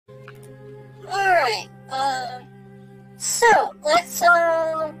Alright, so, let's,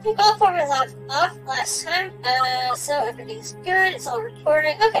 pick off where we left off last time. So everything's good, it's all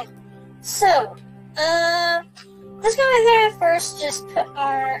recording. Okay, so, let's go ahead and first just put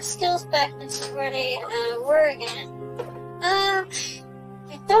our skills back into where they, were again. I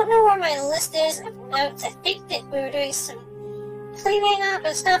don't know where my list is of notes. I think that we were doing some cleaning up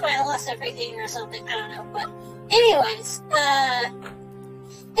and stuff, and I lost everything or something, I don't know, but anyways,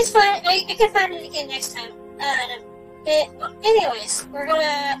 it's fine, I can find it again next time, in a bit. But anyways, we're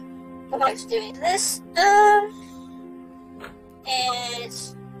gonna go back to doing this, and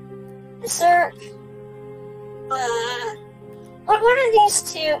insert, one of these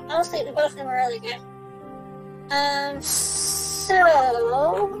two, honestly, both of them are really good. So,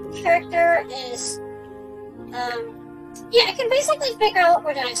 character is, yeah, I can basically figure out what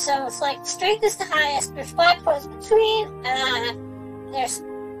we're doing. So it's like, strength is the highest, there's 5 points between, there's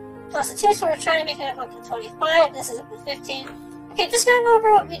plus a 2, so we're trying to make it up to 25, this is up to 15. Okay, just going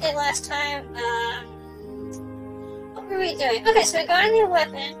over what we did last time, what were we doing? Okay, so we got a new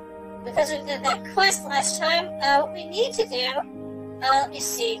weapon, because we did that quest last time. What we need to do, let me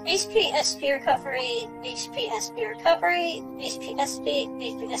see, HP, SP recovery, HP, SP recovery, HP, SP,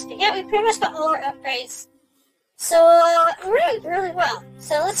 HP, SP, yeah, we pretty much got all our upgrades. So, we're doing really well.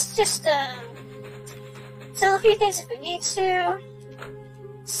 So let's just, sell a few things if we need to.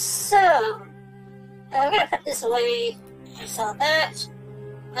 So, we're gonna put this away and sell that.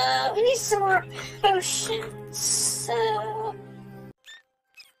 We need some more potions, so...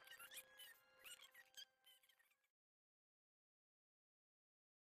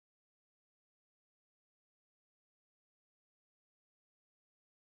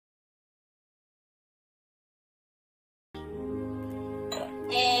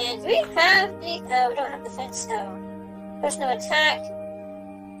 And we have the, we don't have defense, so there's no attack.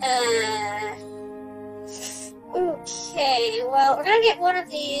 Okay, well, we're gonna get one of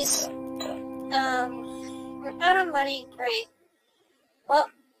these. We're out of money, great. Well,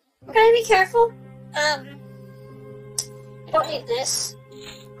 we're gonna be careful. I don't need this.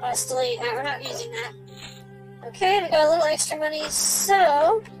 Honestly, we're not using that. Okay, we got a little extra money,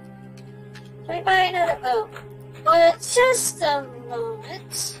 so... Let me buy another boat. But just a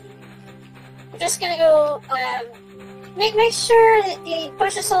moment. We're just gonna go, make sure that the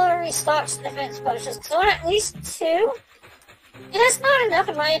potion seller restocks the defense potions. So I want at least 2. And that's not enough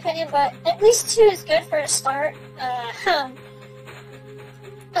in my opinion, but at least 2 is good for a start.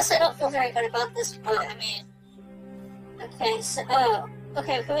 Plus I don't feel very good about this, but I mean... Okay, so,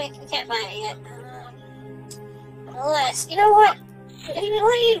 okay, we can't buy it yet. Unless, you know what? If you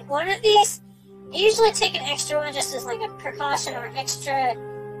only need one of these, I usually take an extra one just as like a precaution or extra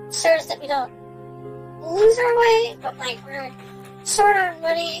ensures that we don't lose our way, but like we're short on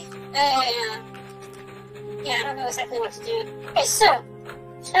money. Yeah, I don't know exactly what to do. Okay, so,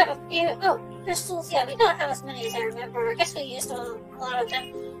 should have a few, crystals, yeah, we don't have as many as I remember. I guess we used a lot of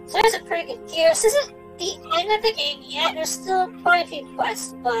them. So there's a pretty good gear. This isn't the end of the game yet, there's still quite a few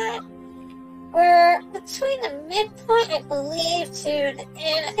quests, but we're between the midpoint, I believe, to the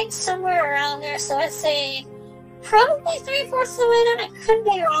end. I think somewhere around there, so I'd say probably 3/4 of the way down. I could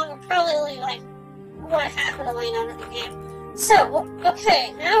be wrong, I'm probably only like 1/2 of the way down in the game. So,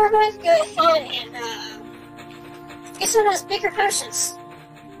 okay, now we're going to go ahead and get some of those bigger potions.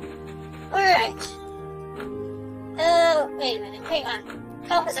 Alright. Wait a minute, hang on.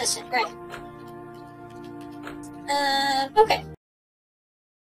 Composition, right. Okay.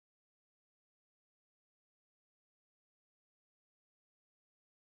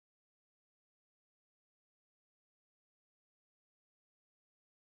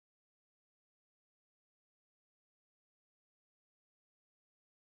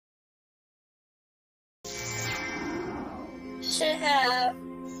 Should have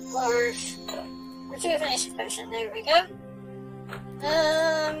large rejuvenation potion. There we go.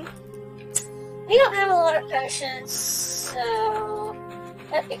 We don't have a lot of potions, so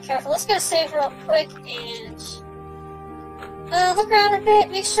gotta be careful. Let's go save real quick and look around a bit.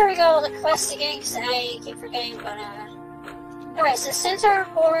 Make sure we got all the quests again, because I keep forgetting. But alright, so Centaur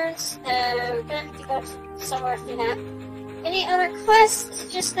Horns. We're gonna have to go somewhere for that. Any other quests? Is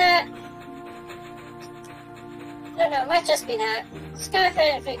it just that? I don't know, it might just be that. Let's go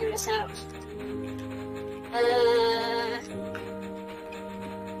ahead and figure this out.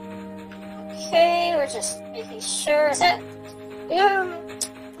 Okay, we're just making sure. Is that... let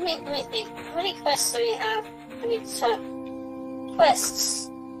me think. How many quests do we have? I mean, so... Quests.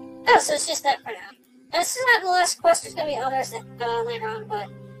 Oh, so it's just that for now. This is not the last quest, there's gonna be others that, later on, but...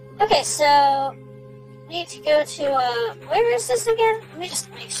 Okay, so... need to go to, where is this again? Let me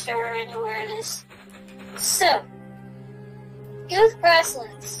just make sure I know where it is. So, go to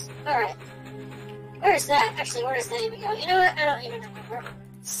grasslands. Alright. Where is that? Actually, where does that even go? You know what? I don't even remember.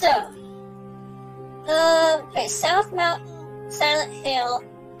 So, okay, South Mountain, Silent Hill.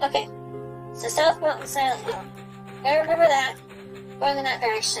 Okay, so South Mountain, Silent Hill. I remember that. Going in that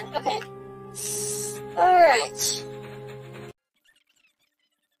direction. Okay. Alright.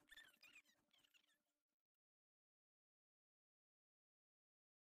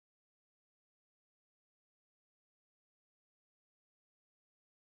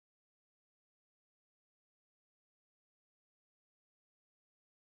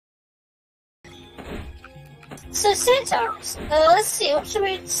 So centaurs. Let's see. What should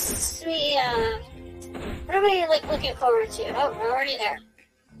we? What are we like looking forward to? Oh, we're already there.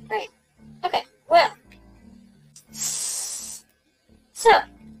 Right. Okay. Well. So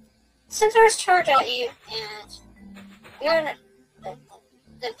centaurs charge at you, and you're in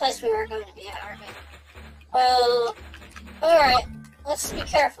the place we were going to be at, aren't we? Well. All right. Let's be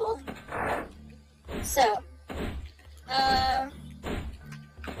careful. So.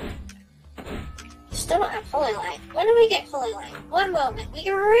 Still don't have Holy Light. When do we get Holy Light? One moment. We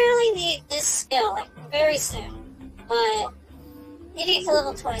really need this skill, like, very soon. But, you need to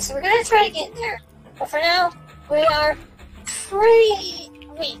level 20, so we're gonna try to get there. But for now, we are pretty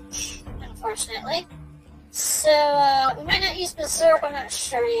weak, unfortunately. So, we might not use Berserk, I'm not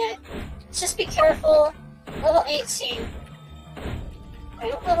sure yet. Just be careful. Level 18.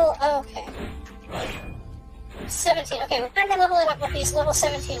 Wait, level, oh, okay. 17, okay, we're gonna level it up with these level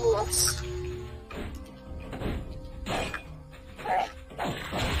 17 wolves.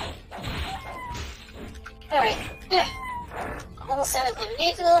 Alright. Level 17. We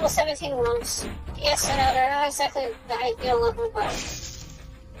need to level 17 wolves. Yes, I know, they're not exactly the ideal level, but...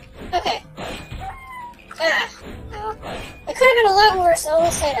 Okay. No. It could have been a lot worse, I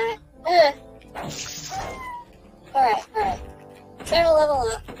will say that. Alright. Try to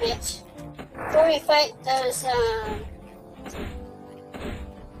level up a bit. Before we fight those,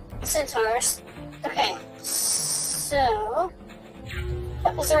 centaurs. Okay. So...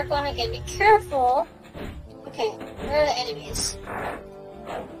 Put Berserk on again. Be careful. Okay, where are the enemies?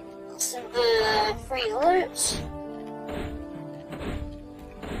 Some, free loot.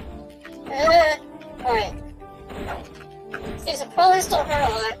 Alright. These are probably still hurt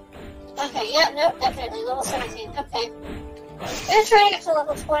a lot. Okay, yeah, nope, definitely. Level 17. Okay. I'm gonna try to get to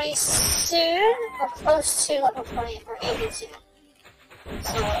level 20 soon, or close to level 20 if we're able to.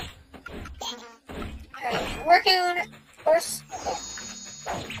 So, alright, working on it. Of course. Okay.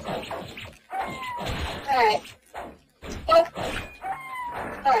 Alright. Go.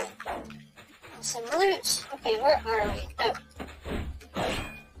 Alright. Some loot. Okay, where are we? Oh.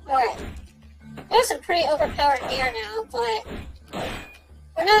 Alright. There's some pretty overpowered gear now, but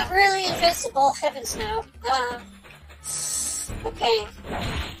we're not really invincible, heavens no. Okay.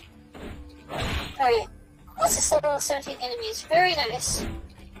 Alright. Let's just level 17 enemies. Very nice.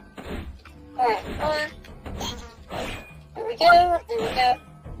 Alright, come on. There we go.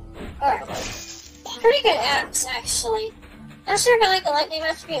 Alright. Pretty good axe, actually. Not sure if I like the lightning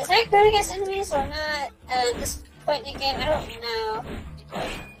attribute. Is that good against enemies or not at this point in the game? I don't know.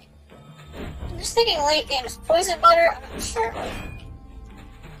 I'm just thinking late game. Is poison better? I'm not sure.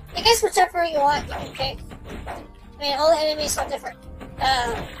 I guess whichever you want, you can pick. I mean, all the enemies have different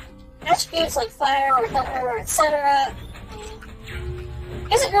attributes like fire or thunder or etc. I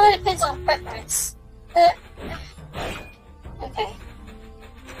guess it really depends on preference. Okay.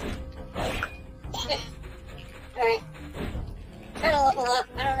 Alright. Trying to level up.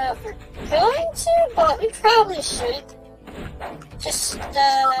 I don't know if we're going to, but we probably should. Just,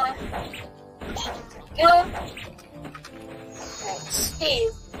 go. Alright, speed.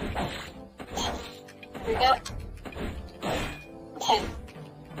 There we go. Okay.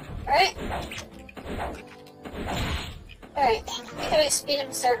 Alright. Alright. How do we speed him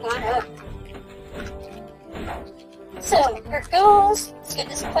and start going up? So, our goals, let's get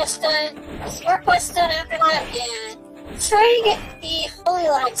this quest done, some more quests done after that, and try to get the Holy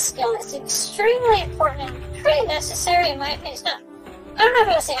Light skill. It's extremely important and pretty necessary in my opinion. It's not, I don't know if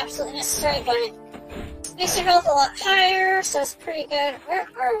I would say absolutely necessary, but it makes your health a lot higher, so it's pretty good. Where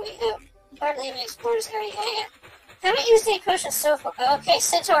are we? Oh, hardly even explored this area yet. Haven't used any potions so far. Okay,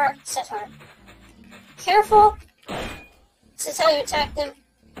 Centaur. Careful. This is how you attack them.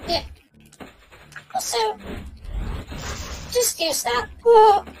 Yeah. Also, just use that.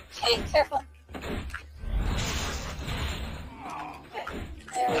 Whoa. Okay, careful. Okay,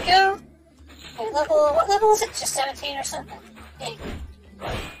 there we go. Okay, what level is it? Just 17 or something? Okay.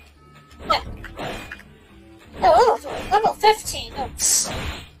 Yeah. Oh, level 15. Oops.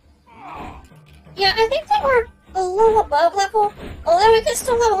 Yeah, I think that we're a little above level, although we can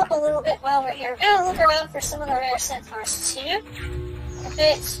still level up a little bit while we're here. We're gonna look around for some of the rare centaurs too. A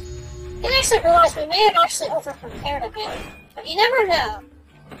bit. I actually realized we may have actually over-prepared a bit, but you never know.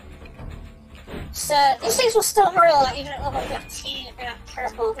 So, these things will still hurt a lot even at level 15 if you're not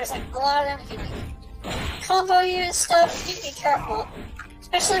careful. There's like a lot of them that can like combo you and stuff. You need to be careful.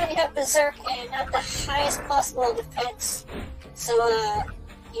 Especially when you have Berserk and not the highest possible defense. So,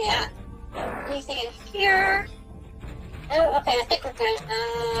 yeah. Anything in here? Oh, okay, I think we're good.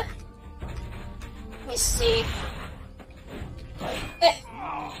 Let me see.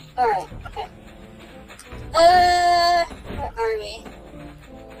 Alright, okay. Where are we?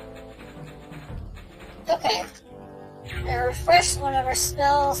 Okay. I refreshed one of our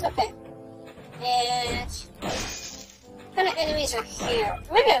spells. Okay. And what kind of enemies are here?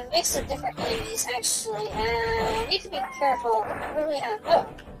 Maybe a mix of different enemies, actually. I need to be careful. What do we have? Oh.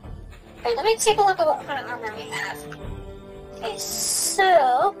 Okay, let me take a look at what kind of armor we have. Okay,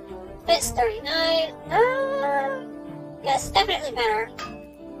 so fits 39. Yes, definitely better.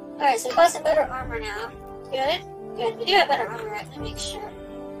 Alright, so we got some better armor now. Good. Good. We do have better armor, let me make sure.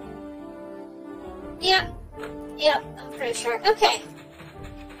 Yep. Yep, I'm pretty sure. Okay.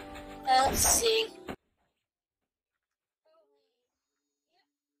 Let's see.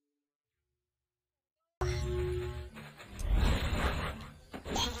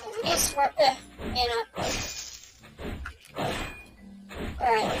 It's worth it.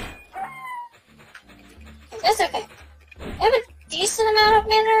 Alright. That's okay. I have a decent amount of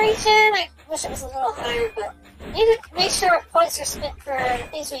mana regen. I wish it was a little higher, but I need to make sure our points are spent for the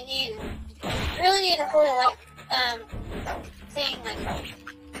things we need. I really need a holy light thing, like,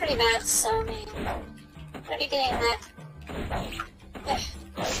 pretty bad, so I mean, I'll be getting that.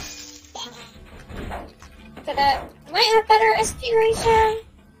 But might have better SP regen.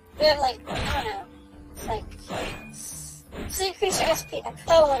 We have like, I don't know, it's like, just increase your SP.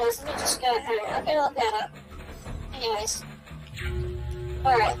 Oh, what else? Let me just go ahead. Okay, I'll look that up. Anyways.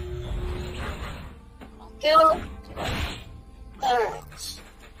 Alright. Go. Alright.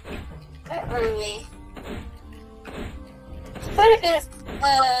 Where are we? There's quite a bit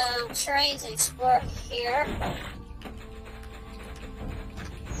of terrain to explore here.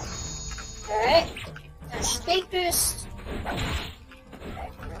 Alright. Speed boost. Alright,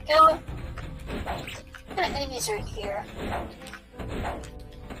 there we go. What kind of enemies are here?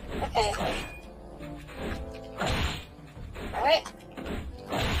 Okay. Alright.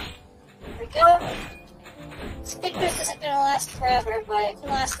 There we go. Speed boost isn't gonna last forever, but it can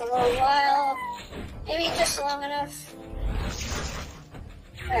last a little while. Maybe just long enough.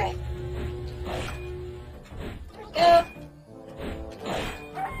 Alright. There we go.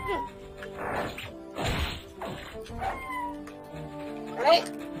 Alright.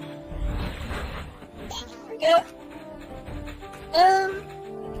 There we go.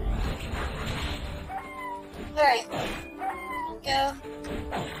 Alright. Go.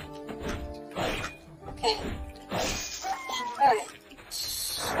 Okay. Alright.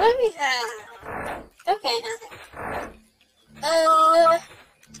 What do we have? Okay, nothing.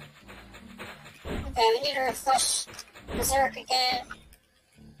 Okay, we need to refresh Berserk again.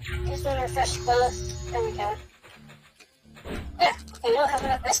 Just want to refresh both. There we go. Yeah, okay, we don't have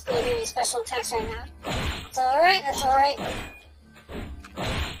enough SP to do any special attacks right now. That's alright, that's alright.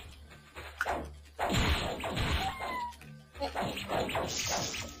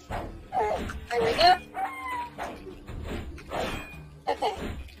 Alright, there we go. Okay.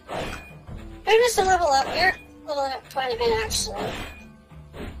 We're just a level up. You're leveling up quite a bit, actually.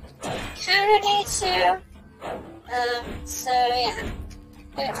 Kinda need to. So yeah.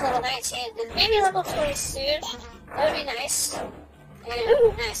 Get up to level 19, and maybe level 20 soon. That would be nice. And,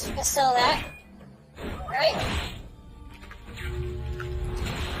 ooh, nice. We can sell that. Right?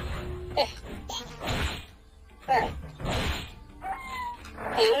 Okay. Alright.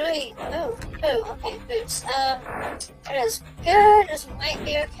 Okay, what do we... Ooh, okay, boots. That is good. This might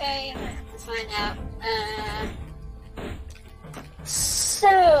be okay. I'm gonna have to find out.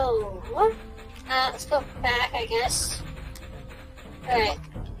 So... let's go back, I guess. Alright,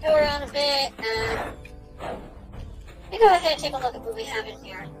 go around a bit. Let me go ahead and take a look at what we have in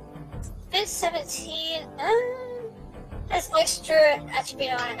here. Fit 17, has extra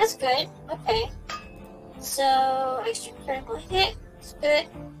attribute on it. That's good. Okay. So, extra critical hit. That's good.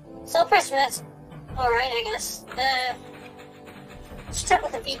 Self press that's alright, I guess. Let's check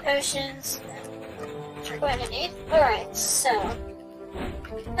with the V potions. Which we're going to need. Alright, so.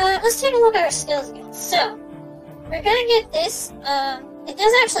 Let's take a look at our skills again. So, we're gonna get this. It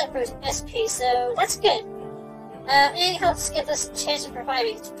does actually improve SP, so that's good. Anything helps give us a chance of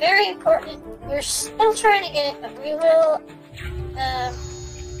reviving. It's very important. We're still trying to get it, but we will,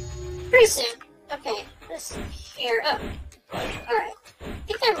 pretty soon. Okay, this here. Oh, alright. I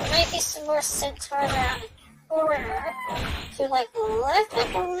think there might be some more centaurs around the corner to, like, the left, I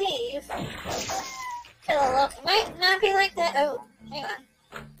believe. Kind of look. It might not be like that. Oh, hang on.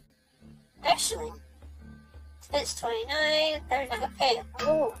 Actually, fence 29, 39. Okay.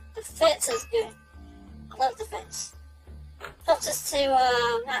 Oh, the fence is good. I love the fence. Helps us to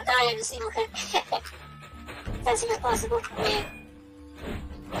not die in a single hit. That's even possible.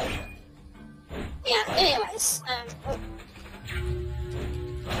 Yeah, anyways.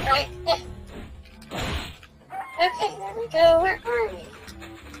 Right. Okay, there we go. Where are we?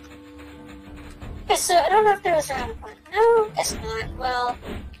 Okay, so I don't know if there was around a point. No, guess not. Well,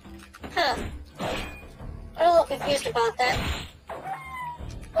 huh. I'm a little confused about that.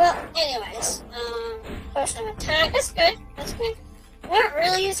 Well, anyways, potion of attack, that's good, that's good. We're not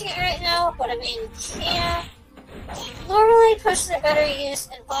really using it right now, but I mean, yeah. Normally, potions are better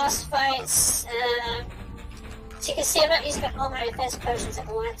used in boss fights. So you can see I'm not using all my defense potions at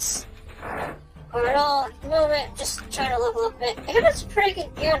once. Or at all at the moment, just trying to level up a bit. I have some pretty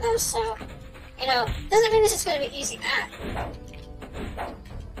good gear though, so, you know, doesn't mean this is going to be easy at.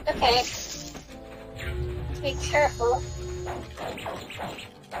 Okay. Be careful.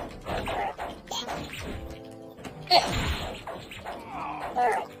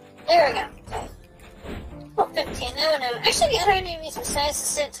 Alright, there we go. Okay. Oh, 15, no. Actually, the other enemies besides the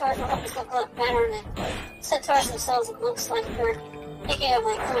centaurs will help us look a lot better than centaurs themselves. It looks like we're taking up,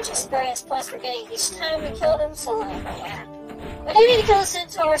 like, how much experience points we're getting each time we kill them, so, like, yeah. We do need to kill the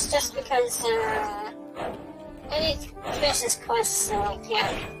centaurs just because, I need to finish this quest, so, like,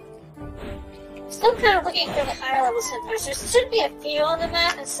 yeah. Still kind of looking for the higher level centaurs. There should be a few on the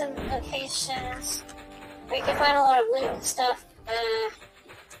map in some locations where you can find a lot of loot and stuff. I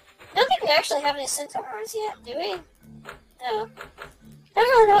don't think we actually have any centaurs yet, do we? No. I don't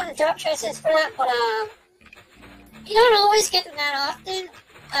really know what the drop trace is for that, but, you don't always get them that often.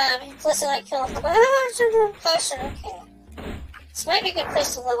 Plus, like, kill them. Oh, potion, okay. This might be a good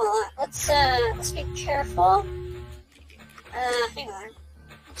place to level up. Let's be careful. Hang on.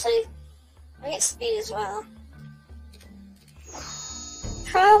 Actually, I get speed as well.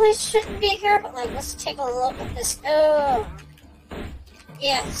 Probably shouldn't be here, but, like, let's take a look at this. Oh.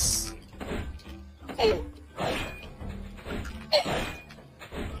 Yes. Okay.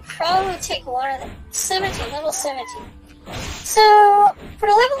 Probably take one of them. 17, level 17. So, for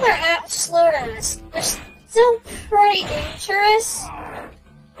the level they're at, which is lower than us, they're still pretty dangerous.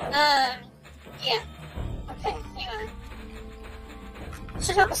 Yeah. Okay, hang on.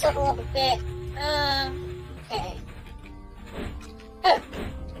 Should help us level up a bit. Okay. Oh.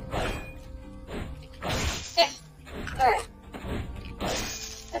 Yeah. Alright.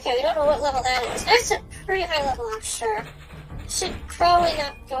 Okay, we don't know what level that is. That's a pretty high level, I'm sure. Should probably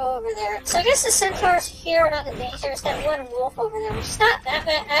not go over there. So I guess the centaurs here are not the dangerous. That one wolf over there, which is not that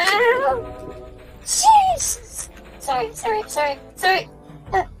bad. Ow! Jeez! Sorry.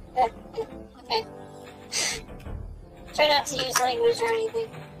 Okay. Try not to use language or anything.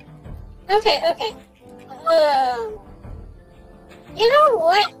 Okay. You know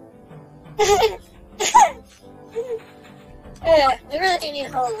what? We really do need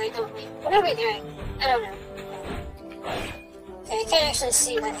a whole line, don't we? What are we doing? I don't know. Okay, I can't actually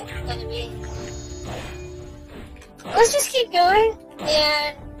see that enemy. Let's just keep going,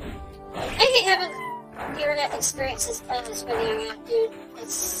 and I hate having near-death experiences playing this video game, dude.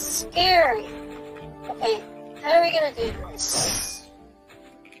 It's scary. Okay, how are we gonna do this?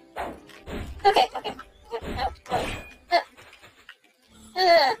 Okay.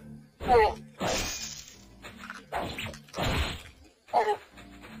 No. Alright.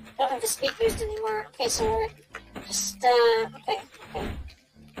 Don't have the speed boost anymore. Okay, so we're just, okay.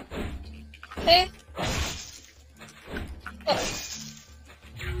 Alright,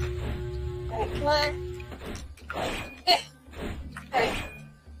 come on. Okay. Alright.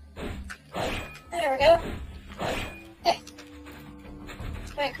 There we go. Okay.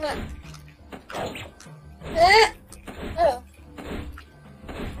 Alright, come on. Oh.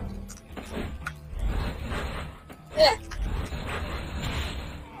 Yeah.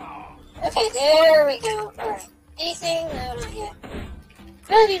 Okay, there we go. Alright. Anything? No, not yet.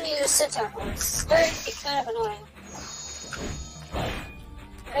 Really do need a centaur horse. It's starting to be kind of annoying.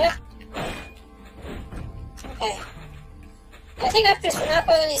 Yeah. Okay. I think after we're not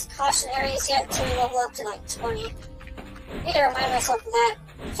going to these caution areas yet until we level up to like 20. I need to remind myself of that.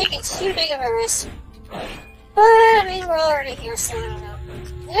 I'm taking too big of a risk. But, I mean, we're already here, so I don't know.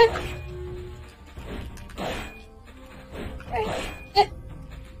 Yeah. Right. Yeah.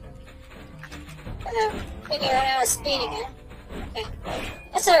 Maybe I ran out of speed again. Okay.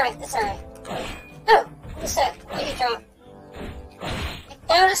 That's alright, that's alright. Oh, what's that? Maybe drop.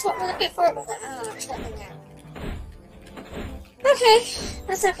 That was what we're looking for, but oh, there's nothing there. Okay,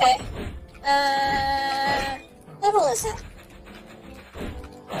 that's okay. What level is that?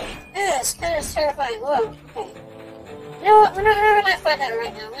 Yeah, it's kind of terrifying. Whoa, okay. You know what, we're not gonna find that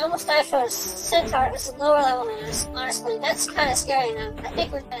right now. We almost died for a centaur. It was a lower level than us. Honestly, that's kind of scary now. I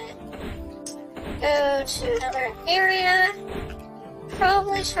think we're gonna go to another area.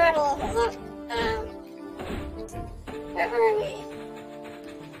 Probably try to level up. Where are we?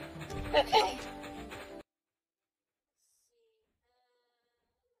 Okay.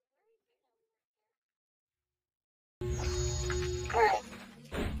 Alright.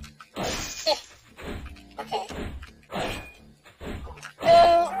 Okay.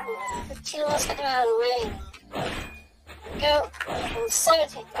 Go. 15, let's get them out of the way. Go.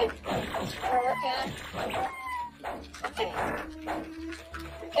 17. Good. We're working on. Okay.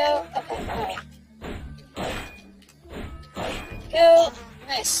 Go. Okay. Alright. Go.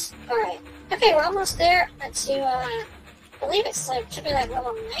 Nice. Alright. Okay, we're almost there to, I believe it's like, should be like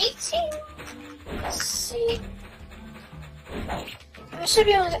level 19? Let's see. We should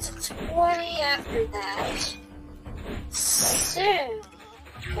be able to get to 20 after that. Soon.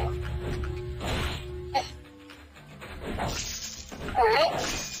 Okay. Alright.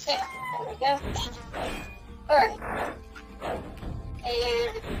 Yeah, there we go. Alright.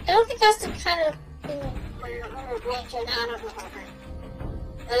 And I don't think that's the kind of thing where we're branching out of the harbor.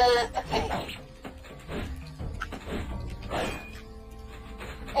 Okay.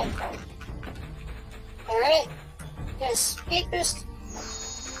 Alright. Get a speed boost.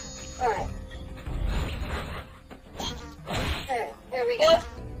 Alright. There we go.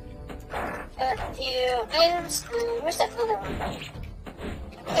 Got a few items. Where's that other one?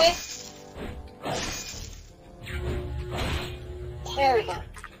 Okay. There we go.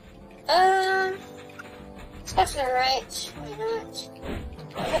 Let's go to the right. Why not?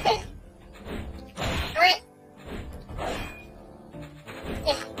 Okay. Alright.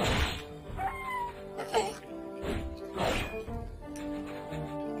 Yeah. Okay.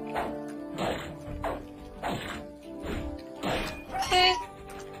 Okay.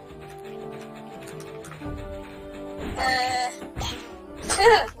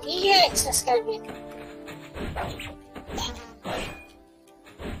 Yikes, that scared me.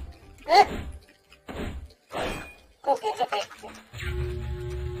 Okay.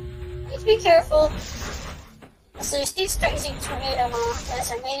 Need to be careful. So you need to start using tornado mode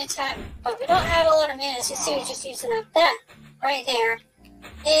as our main attack, but we don't have a lot of mana, as you see, we just used it up. That, right there,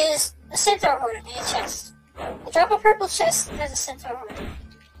 is a centaur horn in a chest. The drop a purple chest has a centaur horn.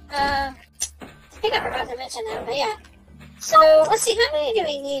 I think I forgot to mention that, but yeah. So, let's see, how many do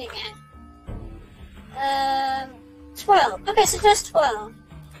we need again? 12. Okay, so just 12.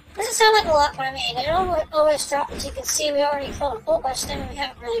 Doesn't sound like a lot, but I mean, they don't always drop. As you can see, we already killed a whole bunch of them, and we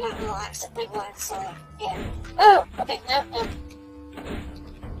haven't really gotten a lot except like one, so yeah. Oh, okay, no.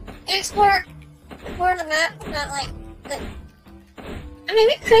 Explore the map, not like the... I mean,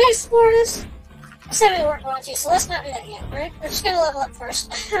 we could explore this. I said we weren't going to, so let's not do that yet. We're just gonna level up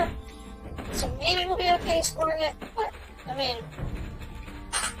first. So maybe we'll be okay exploring it, but, I mean...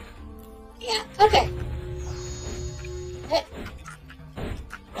 Yeah, okay.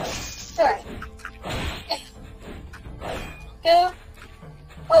 Alright. Go.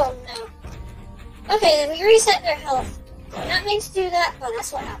 Oh no. Okay, then we reset their health. Did not mean to do that, but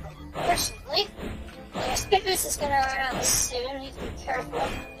that's what happened. Unfortunately. Their speed boost is gonna run out soon. We need to be careful.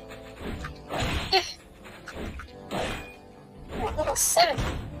 Alright, level 7.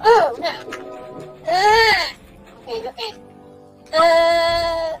 Oh no. Ah! Okay.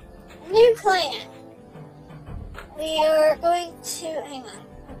 New plan. We are going to... Hang on.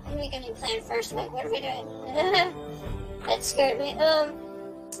 Let me get a new plan first. Wait, what are we doing? That scared me.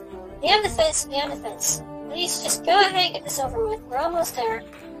 Beyond the fence. Please just go ahead and get this over with. We're almost there.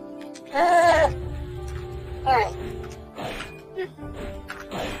 Alright.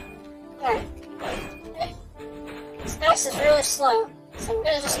 Alright. This mouse is really slow, so I'm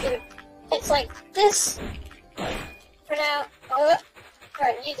gonna just do hits like this. For now. Alright,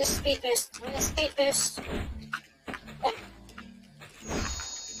 I need the speed boost. I need the speed boost. Yeah.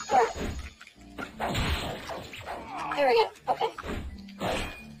 Alright. There we go. Okay.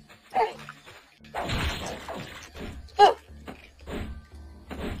 Alright. Oh!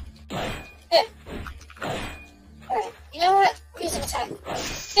 Yeah. Alright. You know what? Use an attack.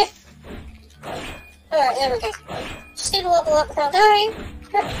 Yeah. Alright, there we go. Just need to level up without dying.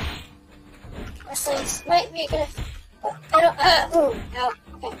 Our sleeves might be good. I don't, ooh, no,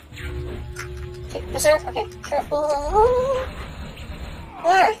 okay. Okay, preserve, okay, careful.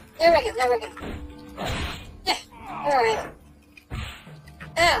 Alright, there we go. Yeah, alright.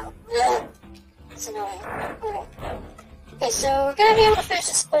 Ow, that's annoying. Alright. Okay, so we're gonna be able to finish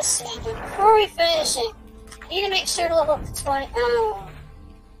this quest soon, but before we finish it, I need to make sure to level up to 20, oh.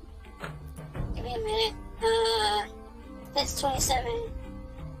 Give me a minute. That's 27.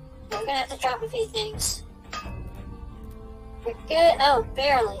 We're gonna have to drop a few things. We're good. Oh,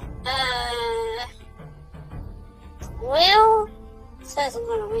 barely. Well, it says I'm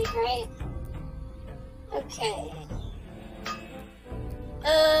gonna wait, right? Okay.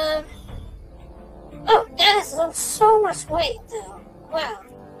 Oh, that has so much weight, though. Wow.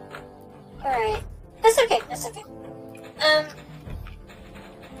 Alright. That's okay.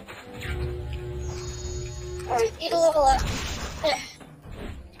 Alright, need to level up. Okay.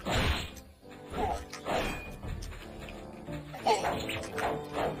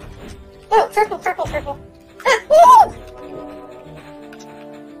 Oh, purple. Ah,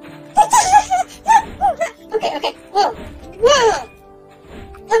 okay. Whoa!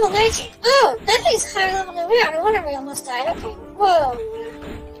 Level 19. Oh, that thing's higher level than we are. No wonder we almost died. Okay. Whoa.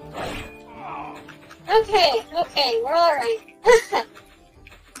 Okay, we're alright.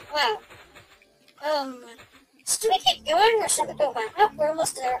 Wow. Should we keep going or should we go back? Oh, we're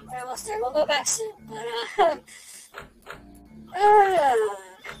almost there. We'll go back soon. But,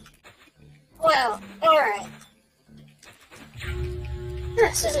 wow. Alright.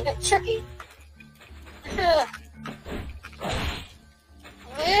 This is a bit tricky.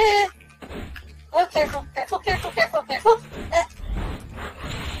 Oh, careful.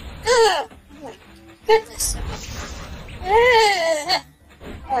 Oh my goodness.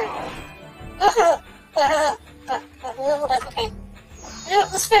 Alright. Okay. You know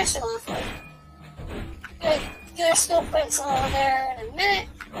what, let's finish it off. Gonna get our skill points all there in a minute.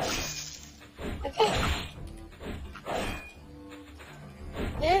 Okay.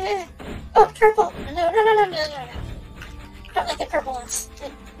 Oh, purple! No. I don't like the purple ones.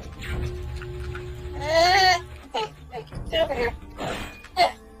 Okay, wait, get over here.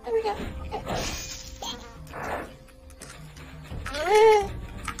 Yeah, there we go.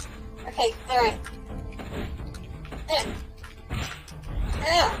 Okay, alright.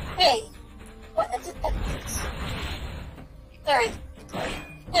 Hey! What? Alright.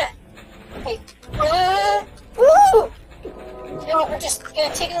 Yeah. Okay. Woo! You know what, we're just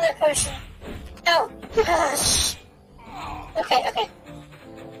gonna take another potion. Oh! Gosh! Okay.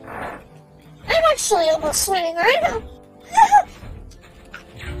 I'm actually almost sweating right now.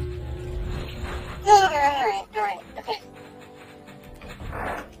 Alright. Okay.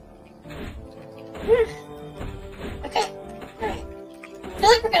 Okay. Alright. I feel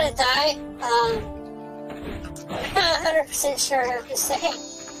like we're gonna die. I'm not 100% sure how to say.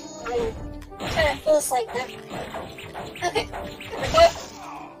 It kind of feels like that. Okay.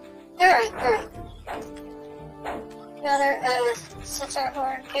 There we go. Alright. Another, sitar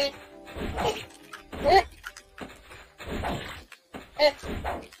horn. Good. Okay.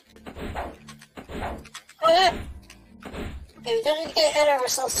 Okay, we don't need to get ahead of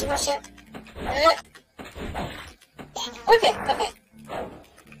ourselves too much yet. Okay.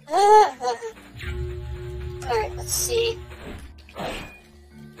 Alright, let's see.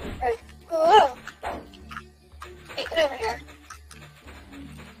 Alright. Whoa! Hey, get over here.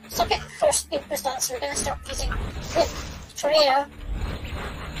 Still getting force speed boost on, so we're gonna start using tornado.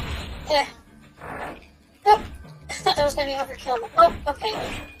 Yeah. Oh! I thought that was gonna be overkill. Oh, okay.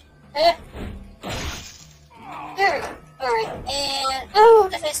 There we go. Alright, and... Oh,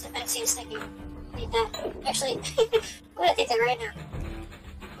 defense, he was thinking. Need that. Actually, I'm gonna take that right now.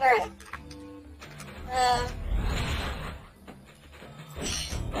 Alright.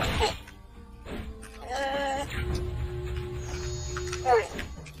 Okay. Alright.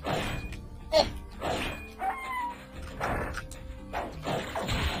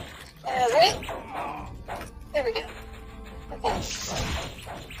 Alright. There we go. Okay.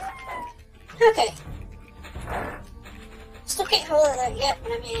 Still can't hold of that yet,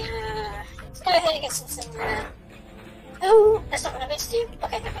 but I mean, let's go ahead and get something, oh, that's not what I meant to do.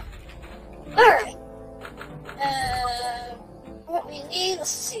 Okay. Alright. What we need, let's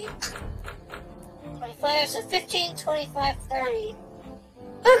see. 25, so 15, 25, 30.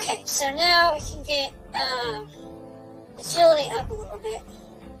 Okay, so now we can get, agility up a little bit.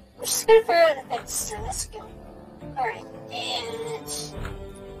 We're just gonna put our defense, so let's go. Alright, and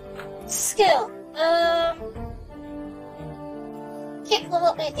skill. Can't level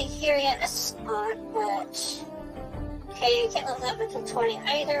up anything here yet, that's odd, but okay, can't level up until 20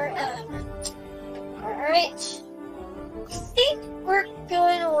 either. Alright. think we're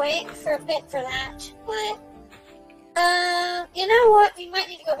going to wait for a bit for that, but you know what? We might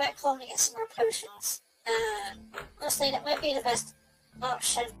need to go back home to get some more potions. Honestly, that might be the best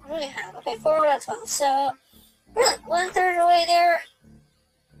option. What do we have? Okay, 4 out of 12. So we're like 1/3 of the way there.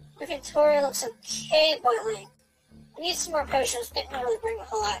 Inventory looks okay, but like we need some more potions. Didn't really bring a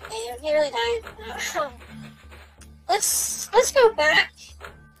whole lot. And nearly died. Let's go back,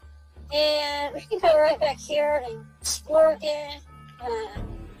 and we can go right back here and explore again.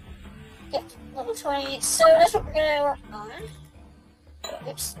 Get level 20. So that's what we're gonna work on.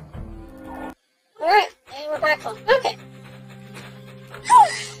 Oops. Alright, and we're back home. Okay.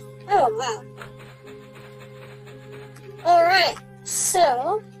 Oh, wow. Alright,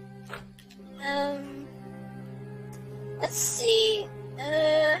 so, let's see.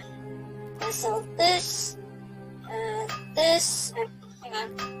 I sell this, hang on.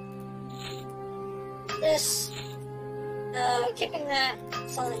 This, keeping that,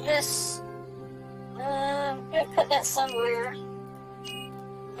 selling this. I'm gonna put that somewhere.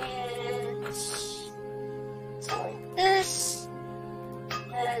 And selling this.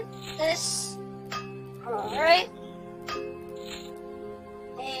 This. Alright.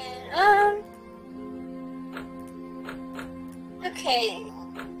 And, okay.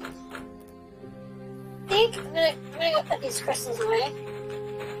 I think I'm gonna go put these crystals away.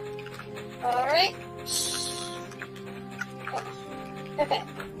 Alright. Okay.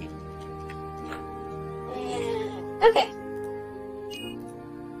 And, okay.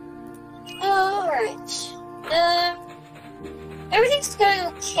 Alright. Everything's going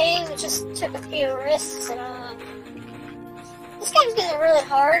okay, we just took a few risks, and, this game's getting really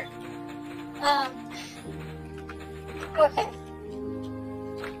hard. Okay.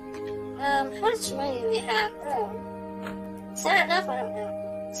 How much money do we have? Oh. Is that enough? I don't know.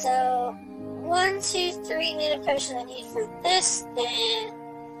 So, 1, 2, 3 mana potions I need for this, then...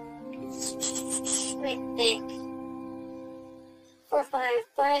 Let me think. 4,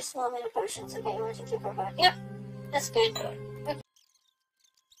 5 small mana potions. Okay, 1, 2, 3, 4, 5. Yep, that's good. Okay.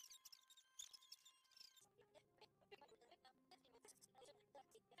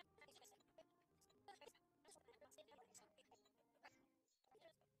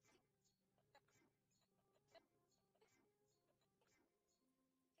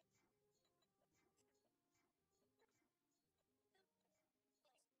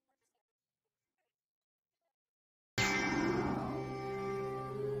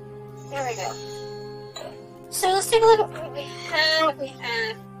 There we go. So let's take a look at what we have. We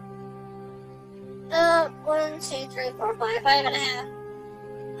have 1, 2, 3, 4, 5,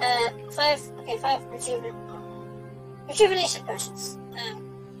 5.5. 5. Okay, 5 rejuvenation potions.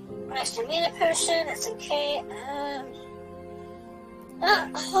 1 extra mana potion. That's okay.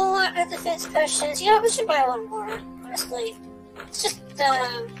 Not a whole lot of defense potions. You know, we should buy 1 more. Honestly, it's just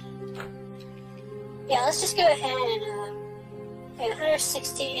yeah. Let's just go ahead and okay,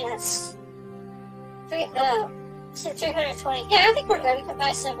 160. That's 320. Yeah, I think we're good. We can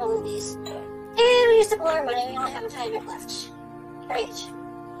buy several of these. And we used up all our money. We only have a tiny bit left. Great.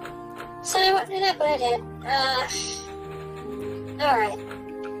 So I wouldn't do that, but I did. Alright.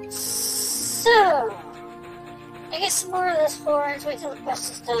 So, I get some more of those forwards. Wait till the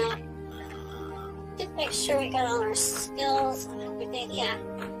quest is done. Did make sure we got all our skills and everything. Yeah.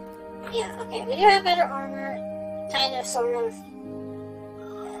 Yeah, okay. We do have better armor. Kind of, sort of.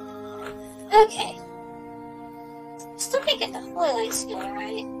 Okay. Still can't get the Holy Light skill,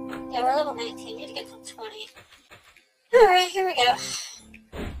 right? Yeah, we're level 19. We need to get to 20. Alright, here we go.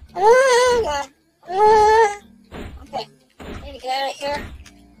 Oh, God. Okay. Need to get out of here.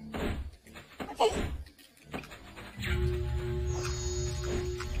 Okay.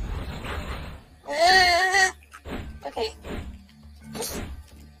 Okay. Just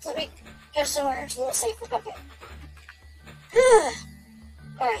let me go somewhere a little safer. Okay.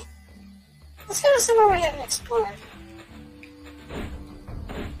 Alright. Let's go to somewhere we haven't explored.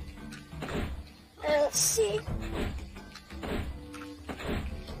 Let's see.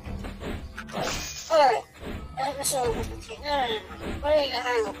 Alright. Mission level 15. No. What are you gonna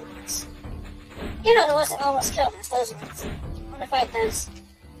higher level ones? You know the ones that almost killed us, those ones. I wanna fight those.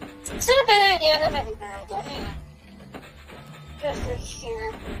 It's not a bad idea, that might be a bad idea. Hang on. Go through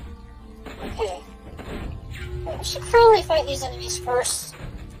here. Okay. I should probably fight these enemies first.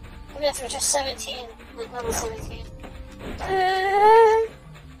 Even if they're just 17, like level 17.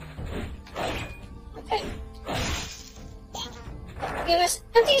 Okay. Give us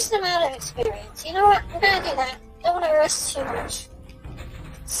a decent amount of experience. You know what? We're gonna do that. Don't want to rest too much.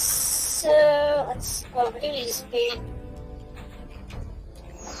 So, let's... Well, we do need speed.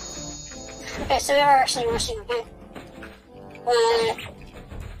 Okay, so we are actually rushing, okay? but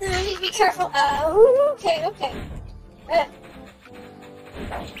I need to be careful. Okay, okay. There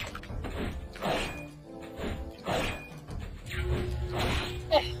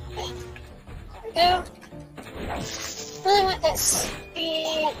we go. Really want that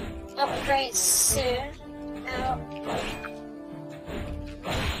speed upgrade soon. Now,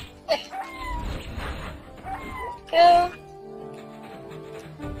 go.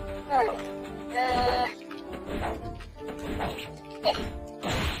 Alright.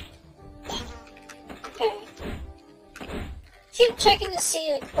 Okay. Keep checking to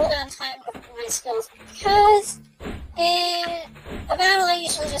see the cooldown time of my skills because in a battle I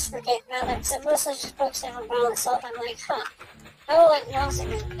usually just forget about that because I'm mostly just focusing on the battle itself. I'm like, how like long is it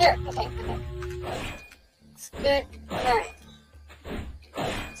been? There, okay. It's good. Alright.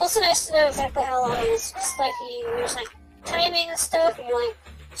 It's also nice to know exactly how long it is, just like there's like timing and stuff, and you're like,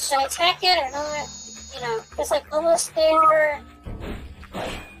 should I attack it or not? You know, it's like almost there.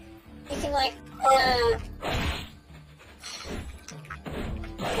 You can like,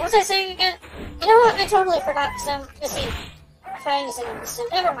 what was I saying again? You know what? I totally forgot because I'm busy fighting things, so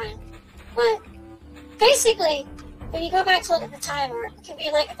never mind. But basically, when you go back to look at the timer, it can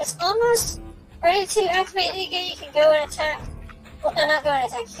be like if it's almost ready to activate it again, you can go and attack. Well, no, not go and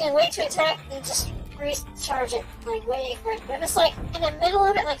attack. You can wait to attack and just recharge it, like waiting for it. But if it's like in the middle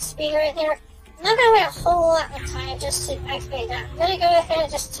of it, like speed right there, I'm not gonna wait a whole lot of time just to activate that. I'm gonna go ahead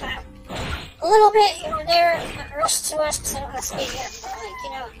and just attack a little bit here and there, not rush too much because I don't have speed yet. But like, you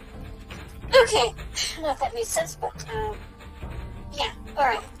know. Okay, I don't know if that makes sense, but yeah,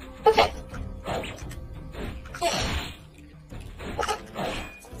 alright. Okay.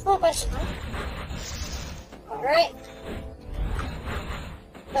 Full bunch of them. Alright.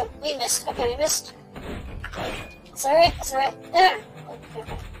 Oh, we missed. Okay, we missed. It's alright, it's alright. Ah!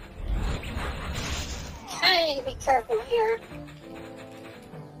 Okay. Kinda need to be careful here.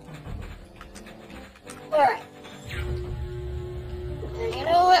 Alright. And you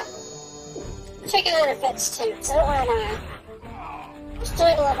know what? Checking the defense too, because I don't want to die. Just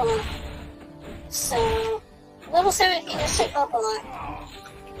doing a level up. So, level 17 just should help a lot.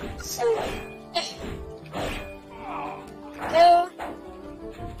 So, go.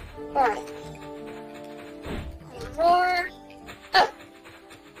 Alright. More. Oh!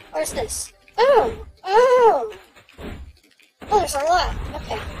 Where's this? Oh! Oh! Oh, there's a lot.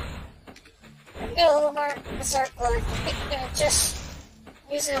 Okay. I've got a little more berserk blood. I think I'm gonna just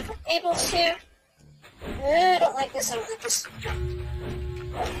use it if I'm able to. I don't like this. I don't like this.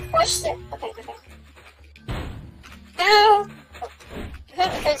 Push it. Okay. Ow! We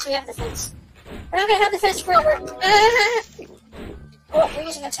have defense. We have defense. We're not gonna have defense forever. Ah! Oh, we're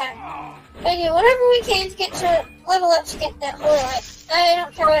using attack. We do whatever we can to get to level up to get that holy light. I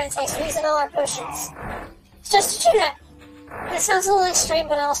don't care what it takes. We're using all our potions. It's just to do that. It sounds a little extreme,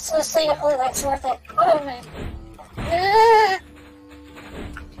 but I'll still say the holy light's worth it. Oh man. Ah!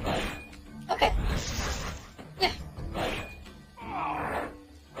 Okay. Yeah.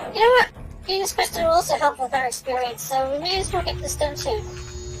 You know what? Getting this question will also help with our experience, so we may as well get this done too.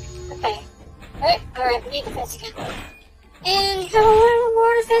 Okay. Alright, we need defense again. And we have a little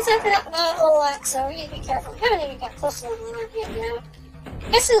more defense after that, but not a whole lot, so we need to be careful. We haven't even got close to leveling up yet, you know?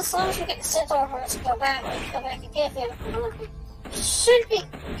 I guess as long as we get the centaur horse to go back again if we haven't gone up. It should be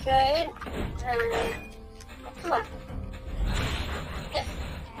good. Come on. Yeah.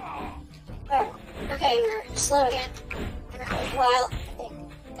 Alright. Okay, we're slow again. While I think.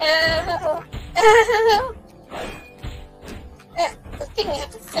 Oh! Yeah, I think we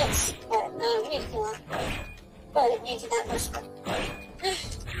have to fix, but we need to kill him. But I didn't need to that much, but...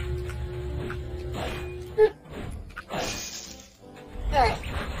 Alright.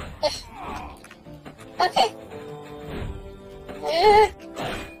 Okay.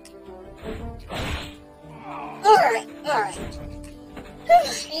 Alright.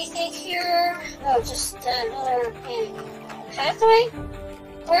 Anything here? Oh, just another pathway?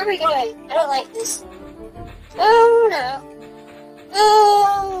 Where are we going? I don't like this. Oh no.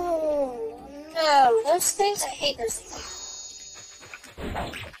 Oh no. Those things, I hate those things.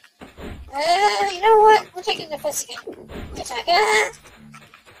 You know what? We're taking the defense again. Attack.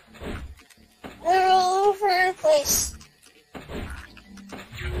 They're all over the place.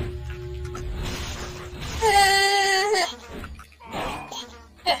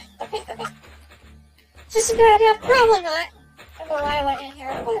 Okay. Just a good idea. Probably not. I don't know why I went in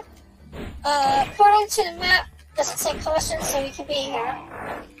here, but according to the map, it doesn't say caution, so you can be here.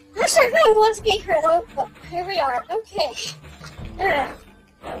 I'm not sure if I want to be here though, but here we are. Okay.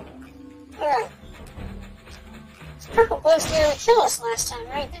 Alright. This purple bugs nearly killed us last time,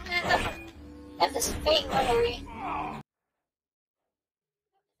 right? Didn't I have this faint memory?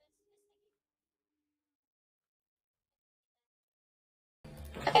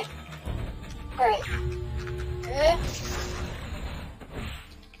 Okay. Alright. Good.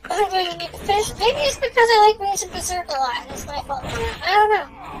 I really need to finish. Maybe it's because I like using Berserk a lot, and it's my fault for that. I don't know.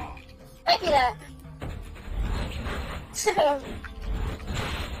 Might be that. So,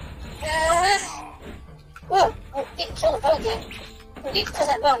 whoa, oh, didn't kill the bug yet. We need to kill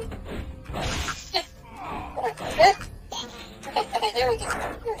that bug. Yeah. Good. Okay, there we go.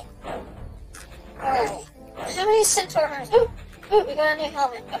 Alright. How many centaur horns? Ooh, we got a new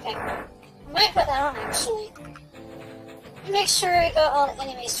helmet. Okay. I might put that on, actually. Make sure we got all the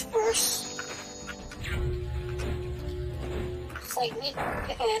enemies first. It's like me.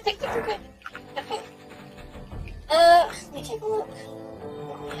 Okay, I think that we're good. Okay. Let me take a look.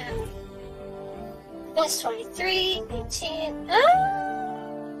 That's 23, 18.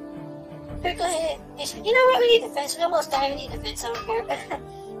 Critical hit. You know what? We need defense. We almost died. We need defense. I don't care.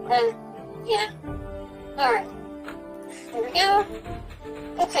 But, yeah. Alright. There we go.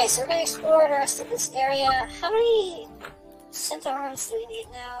 Okay, so we're gonna explore the rest of this area. How many centaur horns do we need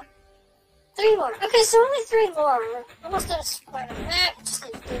now? 3 more. Okay, so only 3 more. We're almost done exploring the map. Just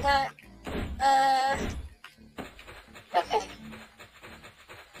need to do that. Okay.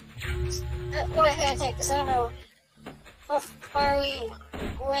 Go ahead and take this. I don't know how far we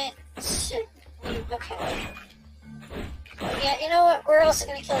went. Okay. Yeah, you know what? We're also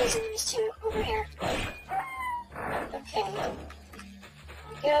gonna kill these enemies too. Over here. Okay. There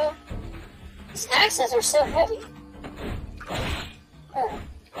we go. These axes are so heavy. Alright.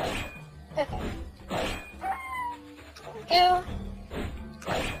 Okay. There we go.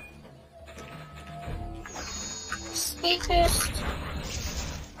 Speed boost.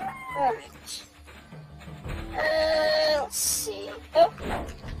 Alright. Let's see. Oh.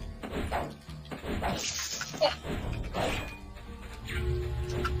 Yeah.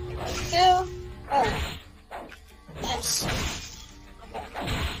 There we go. Alright. Nice.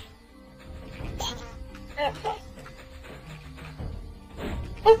 Okay.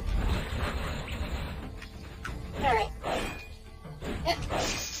 Oh. Alright. Yep.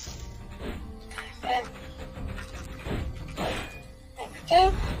 Okay. There we go.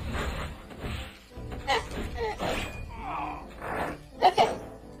 Okay.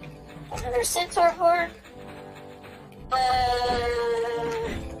 Another centaur horn. Oh.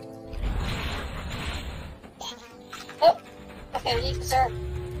 Okay, we need Berserk.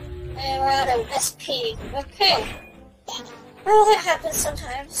 And we're out of SP. Okay. Well, that happens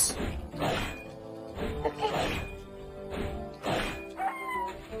sometimes. Okay.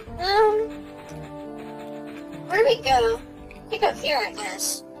 Where do we go? We go here, I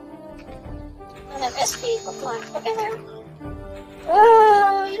guess. And then SP will fly. Okay, there.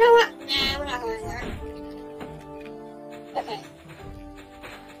 Oh, you know what? Nah, we're not going there. Okay.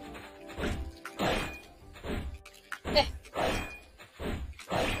 Yeah.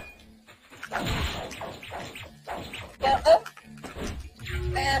 Go, oh.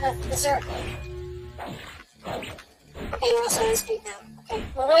 And Berserk. Okay, we're also on speed now. Okay,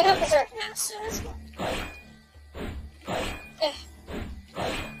 well, we have Berserk now, so that's good.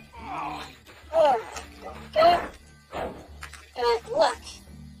 Alright, there we go. And luck.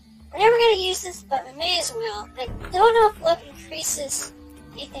 We're never gonna use this, but we may as well. I don't know if luck increases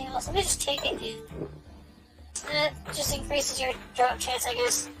anything else. Let me just take it in. That just increases your drop chance, I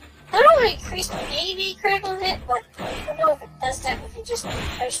guess. I don't want to increase maybe critical hit, but I don't know if it does that if you just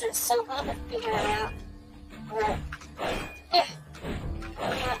push it so up and figure it out. Alright. Yeah.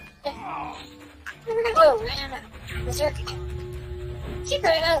 There we go. Oh, ran out of Berserk again. Keep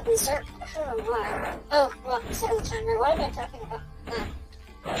running out of Berserk. I don't know why. Oh, well, it's the timer. What am I talking about?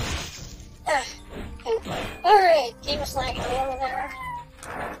 Okay. Alright, game is lagging a little there.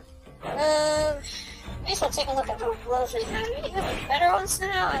 May as well take a look at what blows we have. Do we have better ones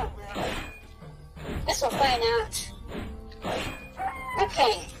now? I don't know. Guess we'll find out.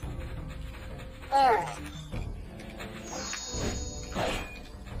 Okay. Alright.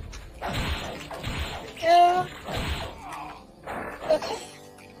 There we go. Okay.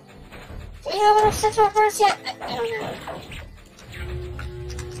 Do we have enough centaur horns yet? I don't know.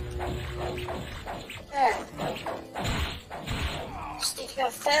 Alright. Just need to go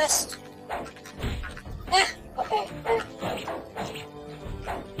fast. Okay.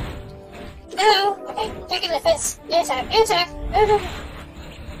 No! Okay, taking the fence. Attack! Attack! No.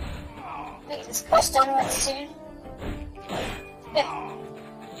 Make this quest done with soon. Yeah.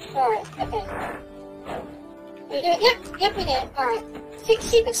 Alright, okay. We do it? Yep, we did. Alright.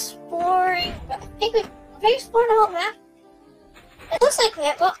 Keep exploring. I think we've explored the whole map. It looks like we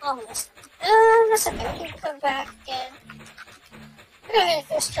have, well, almost. That's okay. We can come back again. We're gonna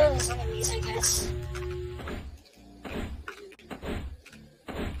first kill these enemies, I guess.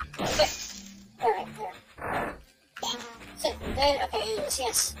 Okay. Alright, there. So, then, okay, it is,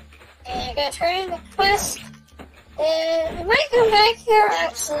 yes. And I'm gonna turn in the quest. And we might go back here,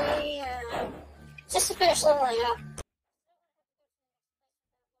 actually, just to finish leveling up.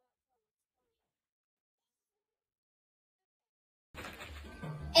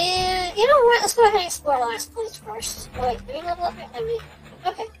 And, you know what, let's go ahead and explore the last place first. Wait, did we level up?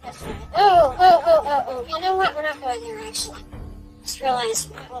 Okay, that's fine. Oh, you know what, we're not going there, actually. Just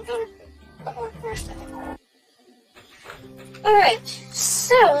realized we'll go to the one first, I think. Alright,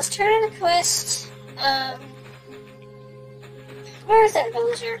 so let's turn in the quest. Where is that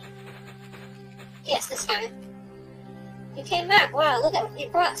villager? Yes, this guy. You came back. Wow, look at what you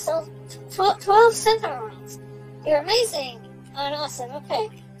brought. So, 12 centaurs. You're amazing. Oh, and awesome. Okay.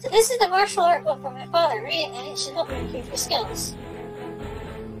 So this is the martial art book from my father. Read it, and it should help you improve your skills.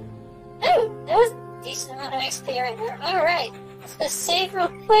 Oh, that was a decent amount of XP right there. Alright. Let's go save real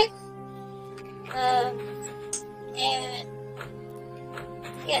quick. And...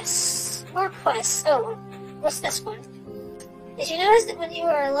 yes. More quests. Oh, what's this one? Did you notice that when you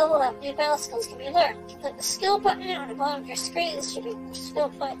are leveled up, new battle skills can be learned? Click the skill button on the bottom of your screen to distribute more skill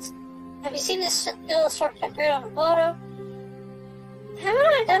points. Have you seen this skill shortcut grid on the bottom? Haven't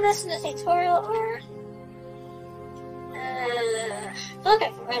I done this in the tutorial, or... look,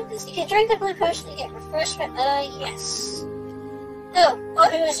 I read this. You can drink the blue potion to get refreshment. Yes. Oh,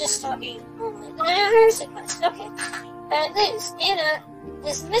 he was just talking normally. Here's a quest. Okay. Bad news. Anna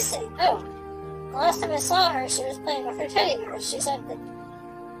is missing. Oh. The last time I saw her, she was playing with her teddy bear. She said that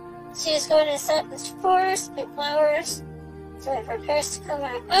she was going to set the forest, pick flowers, to wait for her parents to come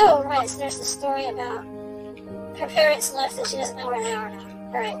back. Oh, right, so there's the story about her parents left and she doesn't know where they are now.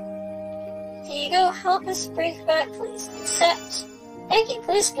 Alright. Can you go help us bring her back, please? Accept. Thank you,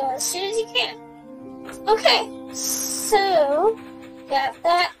 please go as soon as you can. Okay, so, got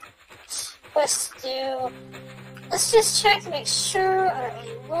that quest to do. Let's just check to make sure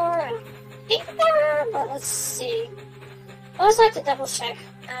there are any more. But let's see. I always like to double check.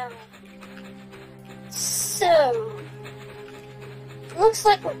 So looks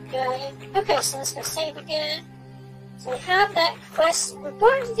like we're good. Okay, so let's go save again. So we have that quest. We're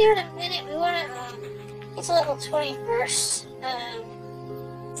going to do it in a minute. We want to get to level 20 first.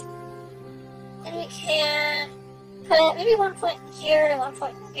 Then we can put maybe 1 point here, 1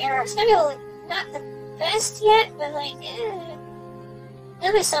 point here. It's maybe not the best yet, but like,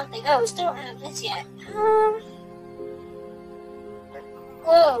 it'll be something. Oh, we still don't have this yet.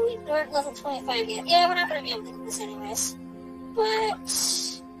 Whoa, we aren't level 25 yet. Yeah, we're not going to be able to do this anyways. But,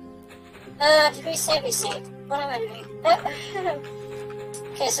 did we save? We saved. What am I doing?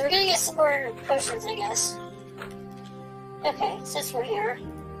 Okay, so we're going to get some more potions, I guess. Okay, since we're here.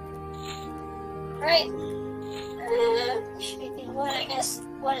 Right. Should be one, I guess.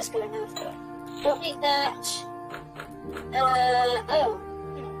 One is good enough. Don't need that. Oh.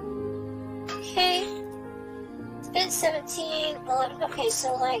 Okay. It's been 17, 11. Okay,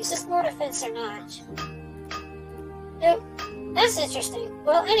 so, like, is this more defense or not? Nope. That's interesting.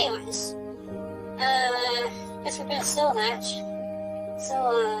 Well, anyways. Guess we're gonna sell that. So,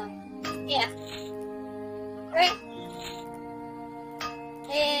 yeah. Right.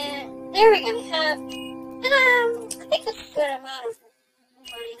 And there we go. We have, I think a good amount of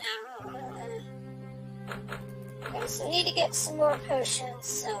money now. Okay, so we need to get some more potions,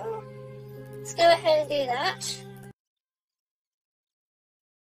 so let's go ahead and do that.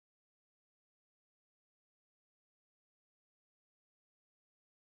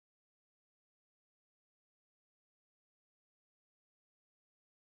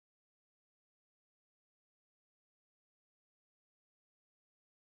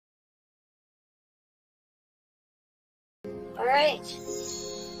 Alright.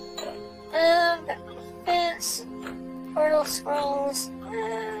 Fence, portal scrolls,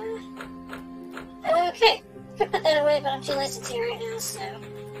 okay. Could put that away, but I'm too lazy to right now, so.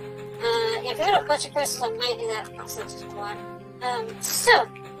 Yeah, if we had a bunch of crystals, I might do that instead of just one. So,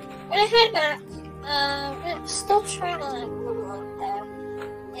 I'm gonna head back. I'm still trying to level up, though.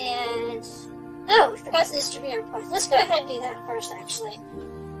 And, oh, we forgot to distribute our points. Let's go ahead and do that first, actually.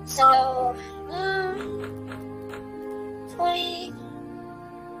 So, 20,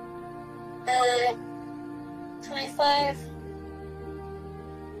 25,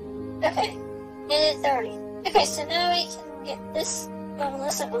 okay, and then 30. Okay, so now we can get this, level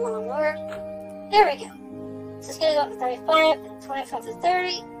this up a little more. There we go. So it's gonna go up to 35, then 25 to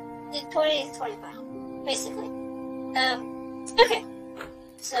 30, then 20 to 25, basically. Okay.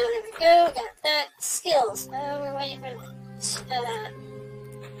 So there we go, got that. Skills. We're waiting for that.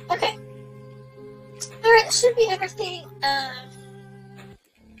 Okay. Alright, that should be everything.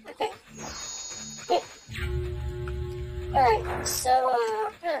 Okay, Okay. Good. Alright, so,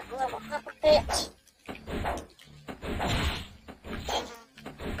 level up a bit.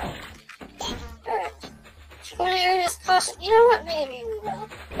 Alright. 20 areas caution. You know what? Maybe we will.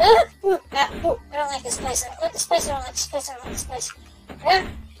 I don't like this place. I don't like this place. I don't like this place. I don't like this place. Hang on.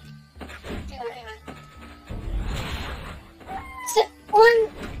 Is it one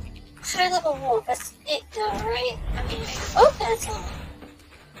high-level wolf? That's it, though, right? I mean, I hope that's all.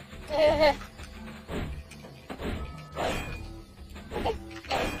 Okay.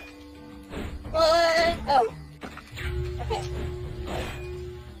 One. Oh. Okay.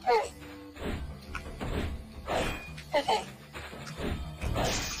 Alright. Okay.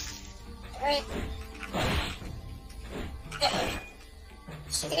 Alright. Okay.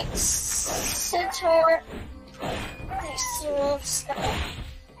 So we get the centaur. There's two wolves.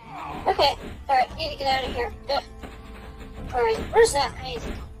 Okay. Alright, need to get out of here. Alright, where's that? I need to...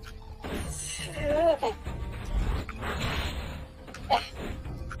 Okay. Okay.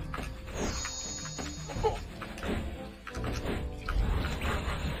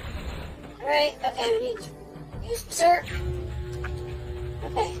 Alright, okay, we need to use berserk.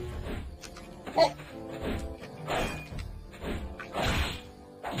 Okay. Okay.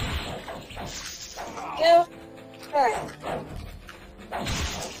 Go. Alright.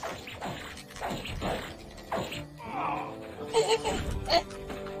 Okay.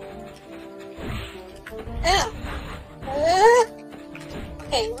 Ow.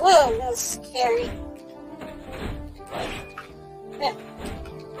 Okay, whoa, that was scary. Yeah.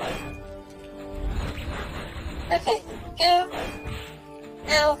 Okay, go.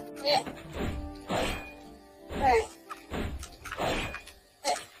 Ow. Yeah. Alright.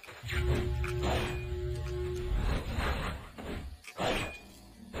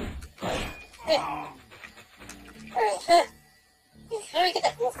 Alright, huh. Okay, how do we get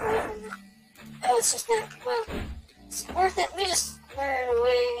that wolf away from that? Oh, it's just not, well, it's worth it. We just lure it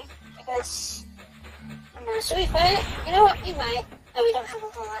away, because, I don't know, should we fight it? You know what, we might. Oh, we don't have a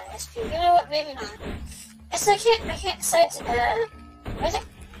whole lot of SP. You know what, maybe not. Yes, I can't decide to, what is it?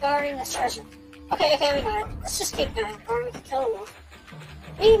 Guarding this treasure. Okay, we got it. Let's just keep going, or we can kill a wolf.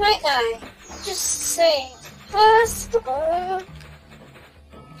 We might die. Just saying. Possible.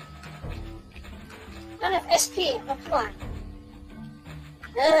 Not enough SP. Oh, come on.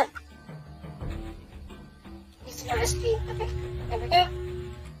 Need some more SP. Okay, there we go.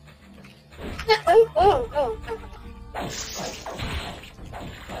 Oh.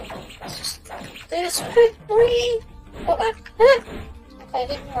 Let's just do this quickly. Oh, God. Okay, it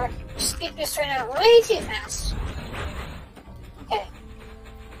didn't work. Speed boost ran out way too fast. Okay.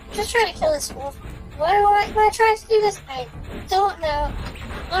 Just trying to kill this wolf. Why am I trying to do this? I don't know.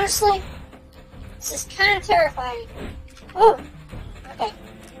 Honestly, this is kind of terrifying. Oh, okay.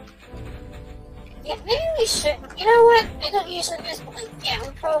 Yeah, maybe we shouldn't. You know what? I don't usually do this, but like, yeah, we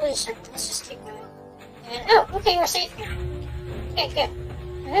probably shouldn't. Let's just keep going. And, oh, okay, we're safe here. Okay,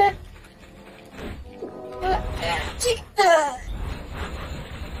 good.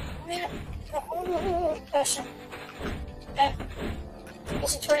 Potion. Okay.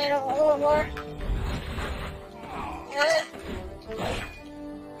 Use a tornado a little more. Yeah.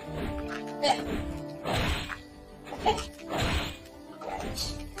 Okay. Right.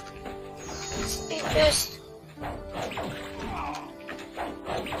 Speed boost.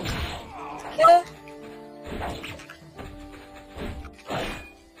 Go.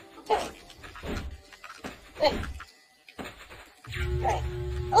 Okay. Good. Right.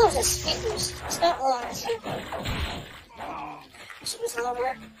 Oh, it's a speed boost. It's not long, is it? It was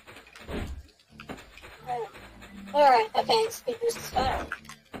lower. Right. Alright, okay, speed boost is fine.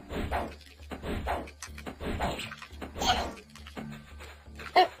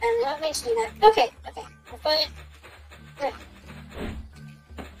 Oh, and that makes me that. Okay, we're fine. Right.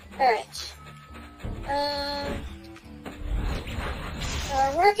 Alright.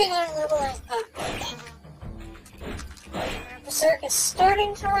 We're working on leveling up. Berserk is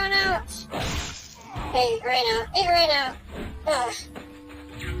starting to run out. Hey, right now. Okay.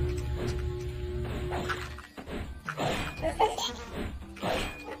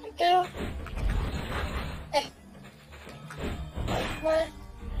 There we go. Hey. One.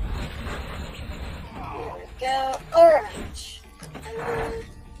 There we go. Alright.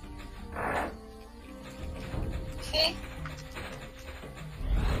 Okay.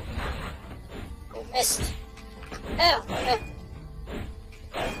 We missed. Ow.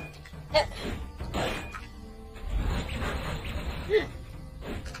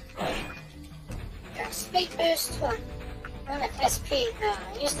 Speed boost one. Run at SP.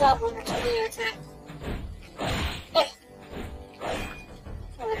 Use that one or tornado attack. Hey.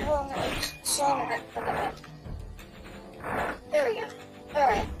 Well, longer. Okay. There we go.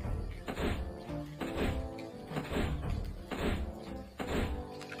 Alright.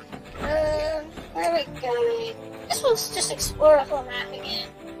 Where are we going? This one's just explore the whole map again.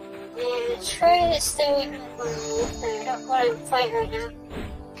 And try to stay away from the blue. I don't want to fight right now.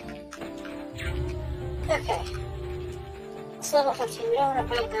 Okay. It's level 15. We don't want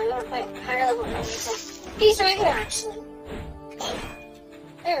to fight now. We want to fight higher level enemies. He's right here, actually.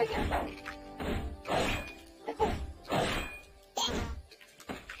 There we go. Okay.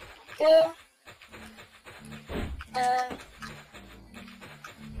 Go. Okay.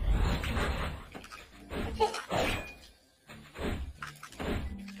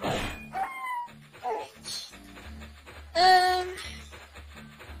 Alright.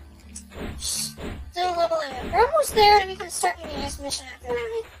 Still leveling up. We're almost there, and we can start the next mission after that,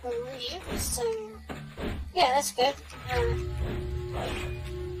 I believe. So, yeah, that's good.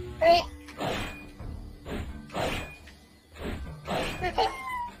 Right. Okay.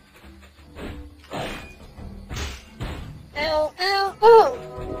 Ow, ow, oh!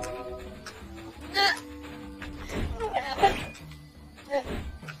 What happened?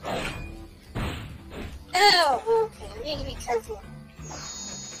 Ow! Okay, I need to be careful.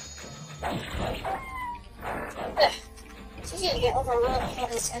 It's easy to get overwhelmed by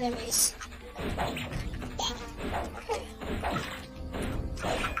these enemies. Okay.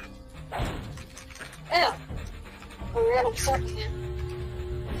 Ow! We're out of circuit again.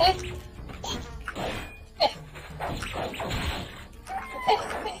 Okay? Okay. Okay,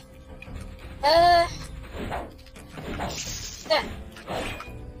 okay. Yeah.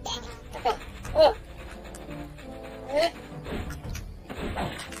 Okay. Oh.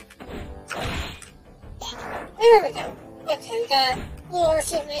 There we go. Okay, we got a little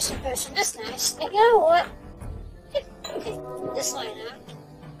rejuvenation potion. That's nice. And you know what? Okay, this line out.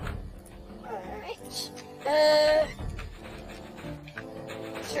 Alright.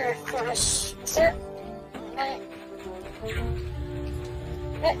 Sure, flash. Sir? Alright.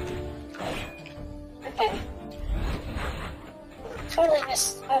 Okay. Totally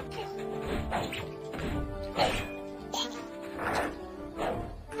missed. Okay.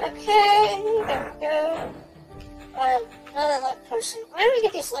 Okay, there we go. Another luck potion. Why do we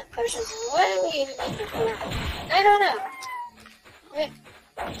get these luck potions? Why do we even need them for? I don't know.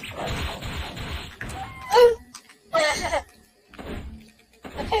 Oh!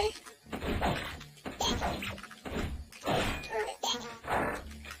 Okay. Alright.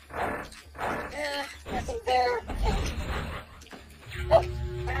 Nothing there. Okay. Oh,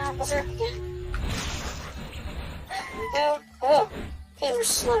 we're on berserk again. There we go. Oh, okay, we're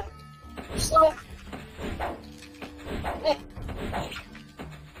slow. Slow. Okay.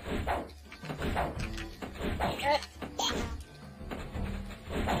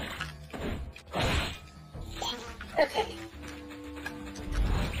 Okay.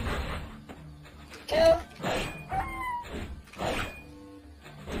 Go.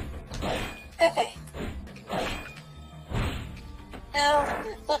 Okay. Now, I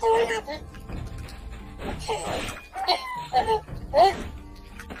thought that would happen. Okay.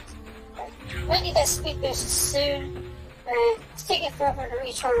 Might need that speed boost soon. It's taking forever to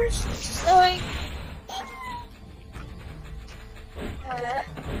recharge, which is annoying. Alright.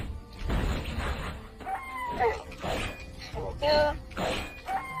 There we go.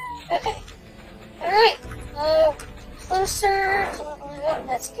 Okay. Alright. Closer to leveling up.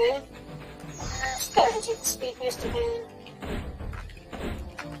 That's good. Just go ahead and take the speed boost again.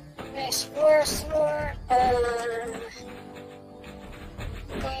 Explore some more.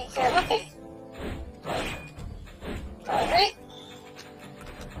 Okay. Alright.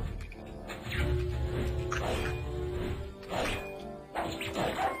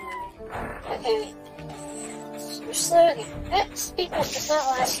 Okay. We're slow again. That speed boost does not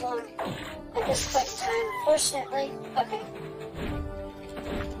last long at this point in time, unfortunately. Okay.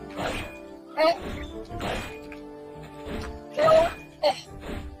 Alright. Go. Okay.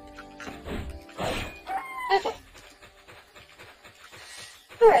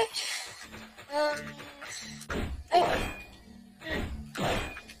 Alright. Oh. Okay.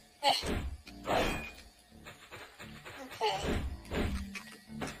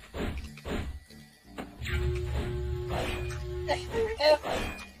 There we go.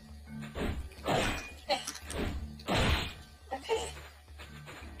 Okay.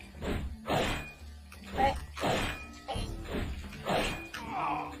 Right.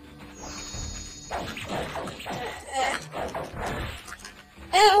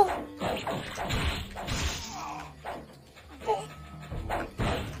 Ow! Okay.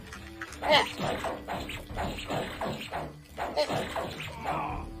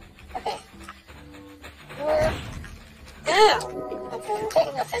 Okay. Ow! Okay, I'm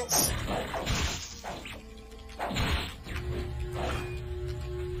taking offense.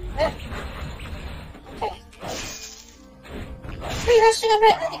 Okay. Are you rushing a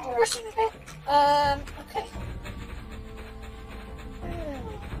bit? I think we're rushing a bit. Okay.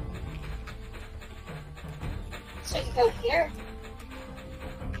 So you can go here?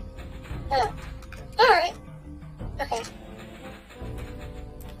 Oh. Alright. Okay.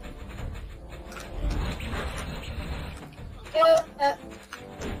 Go up.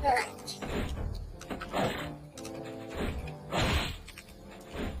 Alright.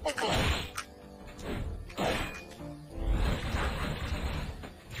 Okay.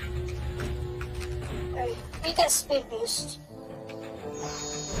 Alright. Need that speed boost.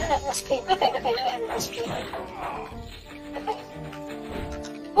 I don't have speed. Okay, now I have enough speed. Okay.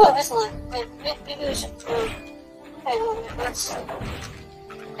 Whoa, that's a lot. Maybe we should throw a little bit less.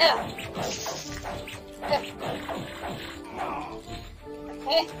 Ow.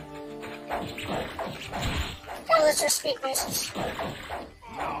 Okay. Oh, that's our speed boosts.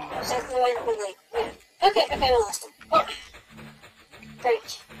 Exactly what I would like. Yeah. Okay, we lost him. Oh. Great.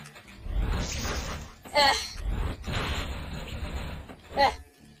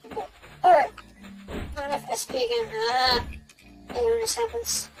 Alright. Not enough SP again. I know when this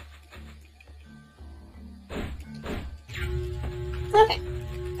happens. Okay.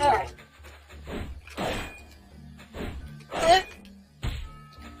 Alright.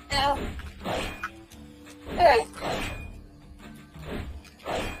 Ow. Alright.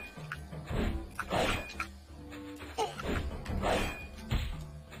 Okay.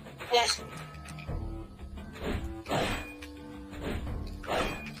 Yeah.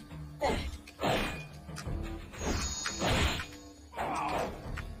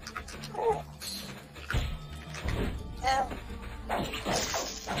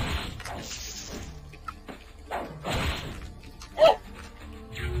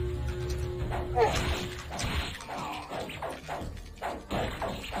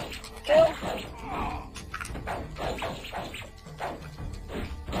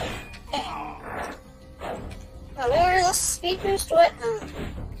 Speed boost? What?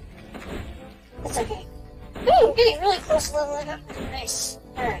 It's okay. Ooh, I'm getting really close to leveling up. Nice.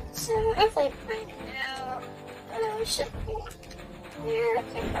 Alright, so hopefully by now, we should be there.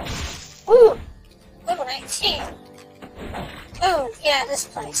 Okay. Ooh! Level 19! Oh, yeah, this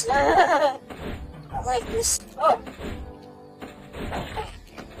place. I like this. Oh! Okay.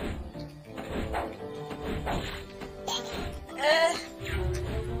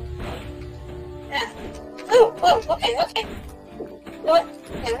 Yeah. Oh, whoa, okay. You know what?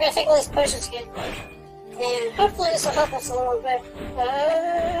 Yeah, we're gonna take all these potions again. And hopefully this will help us a little bit.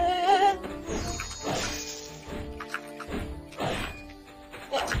 Yeah.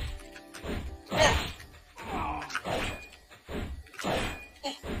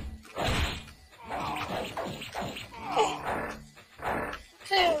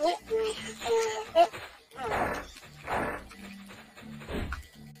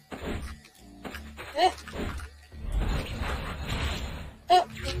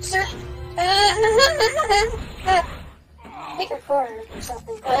 Take a corner or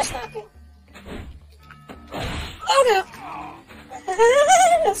something. Oh, that's not good. Oh no!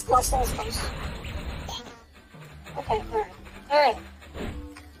 That's close. Okay, alright.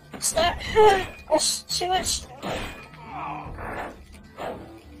 Stop. That's too much.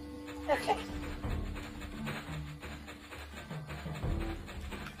 Okay.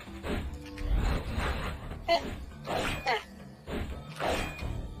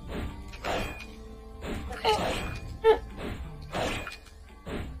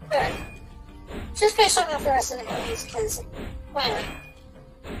 Just finish off the rest of the enemies, because why not?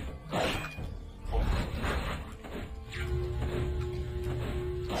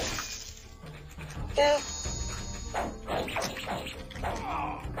 Go.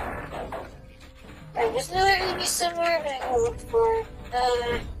 Alright, there's another enemy somewhere I'm gonna go look for.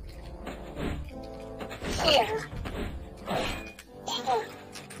 Here.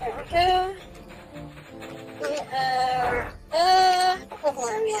 There we go. We are, what level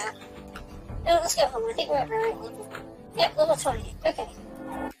are we at? No, let's go home. I think we're at the right level. Yep, level 20. Okay.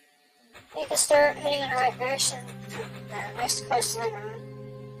 We can start heading in the right direction. Next quest later on.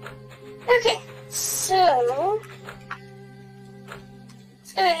 Okay, so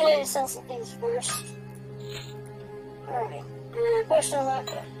let's go ahead and sell some things first. Alright. Potion unlock.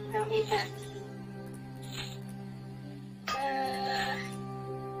 I don't need that.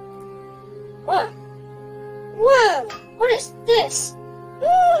 Whoa! Whoa! What is this?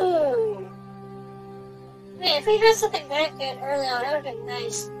 Ooh! Man, if we had something that good early on, that would have been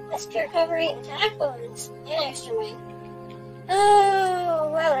nice. SP recovery, attack bonus, and extra weight. Oh,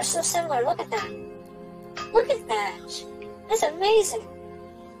 wow, they're so similar. Look at that. Look at that. That's amazing.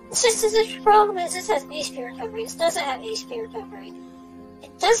 It's just as the problem is this has HP recovery. This doesn't have HP recovery.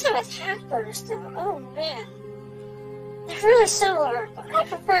 It does have attack bonus though. Oh man. They're really similar, but I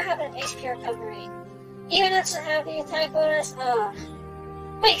prefer having HP recovery. Even if it doesn't have the attack bonus,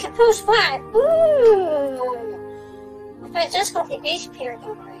 wait, compose 5! Ooh! If I just got the HP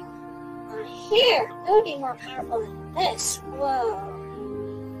recovery on here, it would be more powerful than this. Whoa.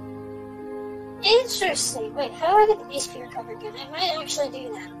 Interesting. Wait, how do I get the HP recovery again? I might actually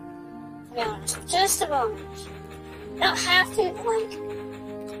do that. To be honest. Just a moment. I don't have to, like...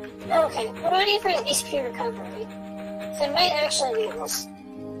 Okay, what do I need for the HP recovery? So I might actually do this.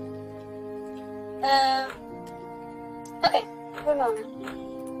 Okay, one moment.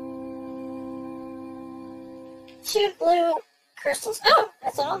 2 blue crystals. Oh,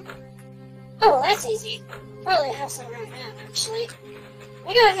 that's all? Oh, well, that's easy. Probably have some right now, actually. Let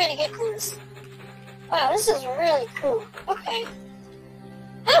me go ahead and get this. Wow, this is really cool. Okay.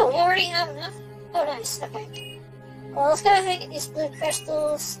 Oh, we already have enough? Oh, nice. Okay. Well, let's go ahead and get these blue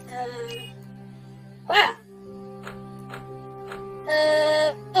crystals. Wow.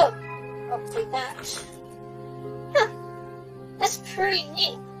 Oh. I'll take that. Huh. That's pretty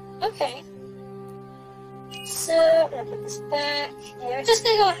neat. Okay. So, I'm gonna put this back. Yeah, we're just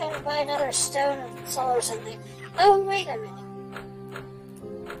gonna go ahead and buy another stone of soul or something. Oh, wait a minute.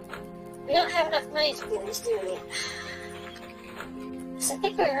 We don't have enough money to do this, do we? So I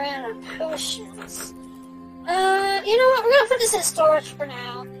think we ran out of potions. You know what? We're gonna put this in storage for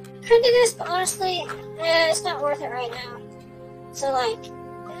now. Could do this, but honestly, it's not worth it right now. So, like,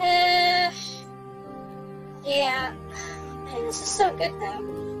 yeah. Man, this is so good, though.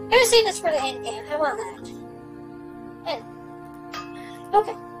 I'm gonna save this for the end game. How about that? And,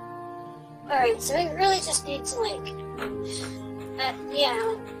 okay. Alright, so we really just need to, like,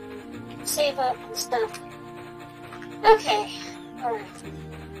 yeah, save up and stuff. Okay. Alright.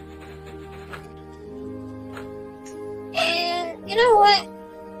 And, you know what?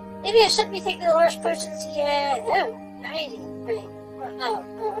 Maybe I shouldn't be taking the large potions yet. Oh, 90. Wait. Oh,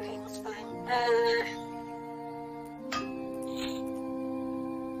 okay, that's fine.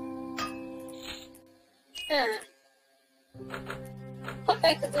 Put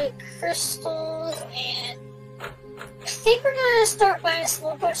back the blue crystals, and I think we're gonna start buying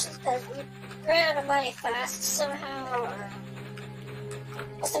slow potions because we ran out of money fast somehow, or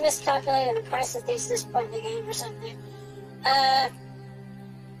must have miscalculated the price of these at this point in the game or something.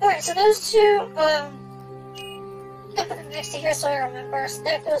 Alright, so those two, I'll put them next to here so I remember. So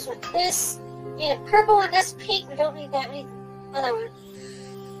that goes with this. Need a purple one, that's pink, we don't need that, we need another one.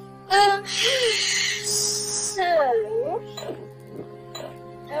 So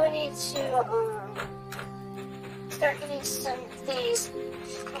I would need to, start getting some of these,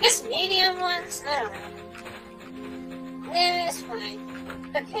 I guess medium ones, I don't know. Yeah, it's fine.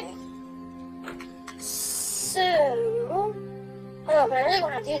 Okay. So, oh, but I really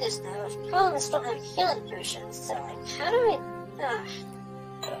want to do this now. The problem is I don't have healing potions, so like, how do I,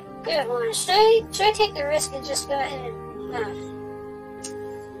 good one. Should I take the risk and just go ahead and,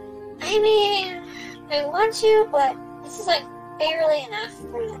 I mean, I want to, but this is like barely enough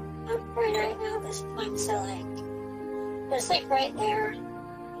for the upgrade right now at this point, so like, but it's like right there.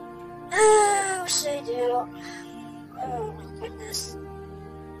 What should I do? Oh my goodness.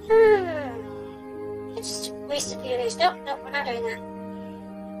 I just wasted a few days. Nope, we're not doing that.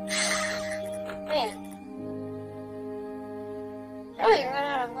 Man. Oh, you run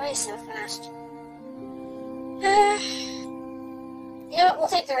out of money so fast. You know what, we'll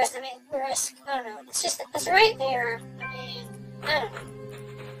take the risk. I mean, the risk, I don't know. It's just, it's right there. I mean, I don't know.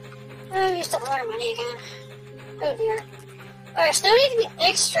 Oh, we used up a lot of money again. Oh dear. Alright, so now we need to be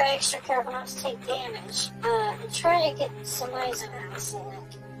extra careful not to take damage. And try to get some money somehow, so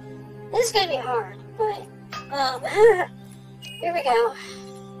like, this is gonna be hard, but, here we go.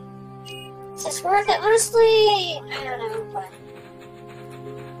 Is this worth it? Honestly, I don't know, but,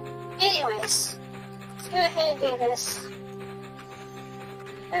 anyways, let's go ahead and do this.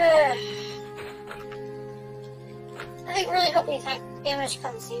 I really hope the attack damage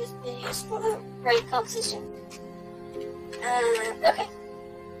comes useful, right, composition. Okay.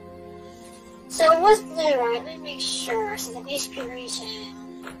 So it was blue, right? Let me make sure. So the HP region,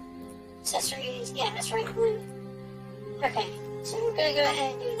 accessories, yeah, that's right, blue. Okay, so we're gonna go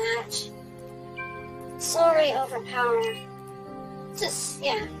ahead and do that. It's already overpowered. Just,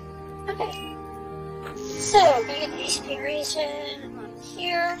 yeah. Okay. So, we're gonna get the HP region on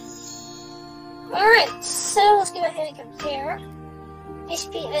here. Alright, so let's go ahead and compare.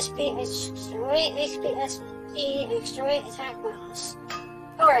 HP, SP, HP, the extra weight attack bonus.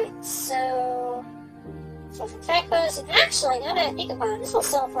 Alright, so with attack bonus, and actually, now that I think about it, this will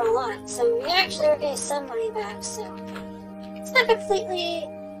sell for a lot. So we actually are getting some money back, so it's not completely.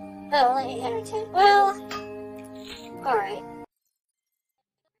 Oh, only 810. Well, alright.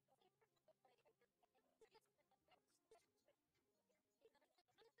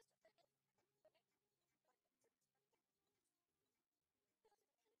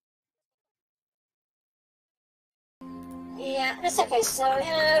 Yeah, that's okay. So we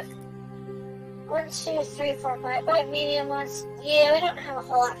have 1, 2, 3, 4, 5 medium ones. Yeah, we don't have a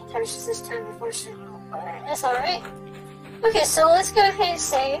whole lot of touches this time, unfortunately. But that's alright. Okay, so let's go ahead and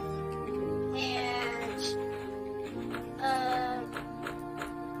save. And,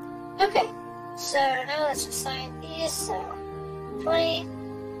 okay. So now let's assign these. So 20,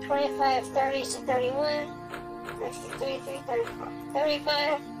 25, 30 to 31, 33, 34,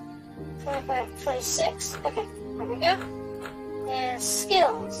 35, 25, 26. Okay, there we go. And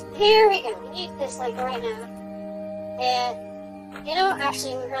skills. Here we go. We need this like right now. And you know,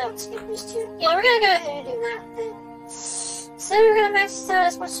 actually, we're gonna skip these two. Yeah, we're gonna go ahead and do that then. So we're gonna max this out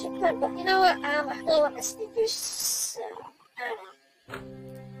as much as we could, but you know what? I really want the sneakers, so I don't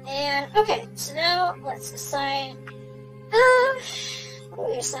know. And okay, so now let's assign. What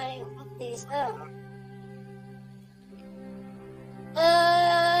are we assigning these?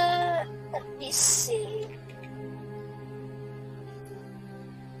 Let me see.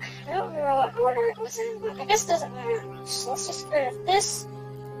 I don't remember what order it was in, but I guess it doesn't matter much. So let's just get rid of this.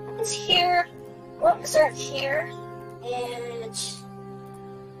 It's here. Weapons are here. And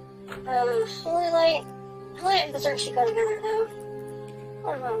Holy Light and Berserk should go together now.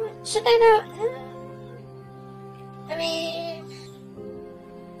 One moment. Should they not? I mean,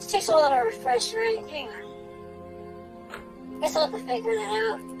 it takes a while to refresh, right? Hang on. I guess I'll have to figure that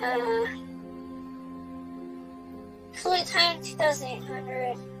out. Cooling time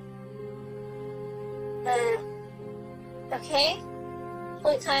 2,800. Okay.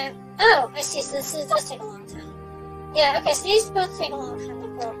 Cooling time. Oh, I see. So this does take a long time. Yeah, okay, so these both take a long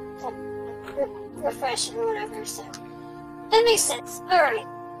time to refresh or whatever, so that makes sense. Alright.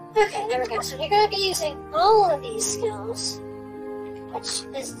 Okay, there we go. So you're going to be using all of these skills, which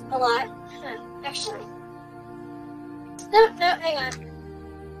is a lot. Actually. No, hang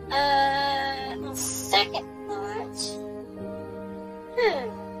on. Second thought.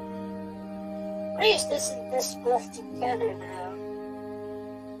 I use this and this both together now.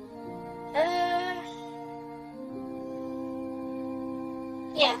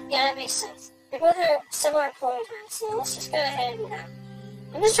 Yeah, that makes sense. They both have similar cooling times, so let's just go ahead and do that.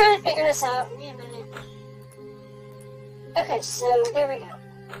 I'm just trying to figure this out. Give me a minute. Okay, so there we go.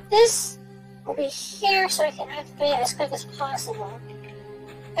 This will be here so I can activate it as quick as possible.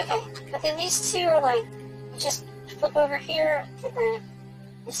 Okay, but then these two are like, just flip over here to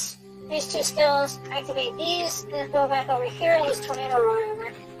these two skills, activate these, and then go back over here and use Tornado or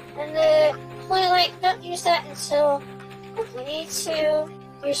whatever. And the Holy Light, don't use that until if we need to.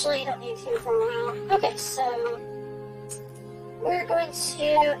 Usually you don't need to for a while. Okay, so we're going to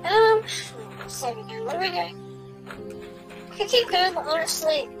save again. What are we doing? I can keep going, but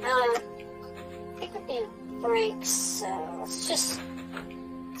honestly, I think we're getting breaks, so let's just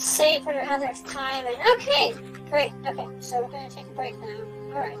save for another time and okay, great, okay, so we're gonna take a break now.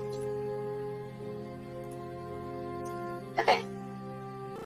 Alright. Okay.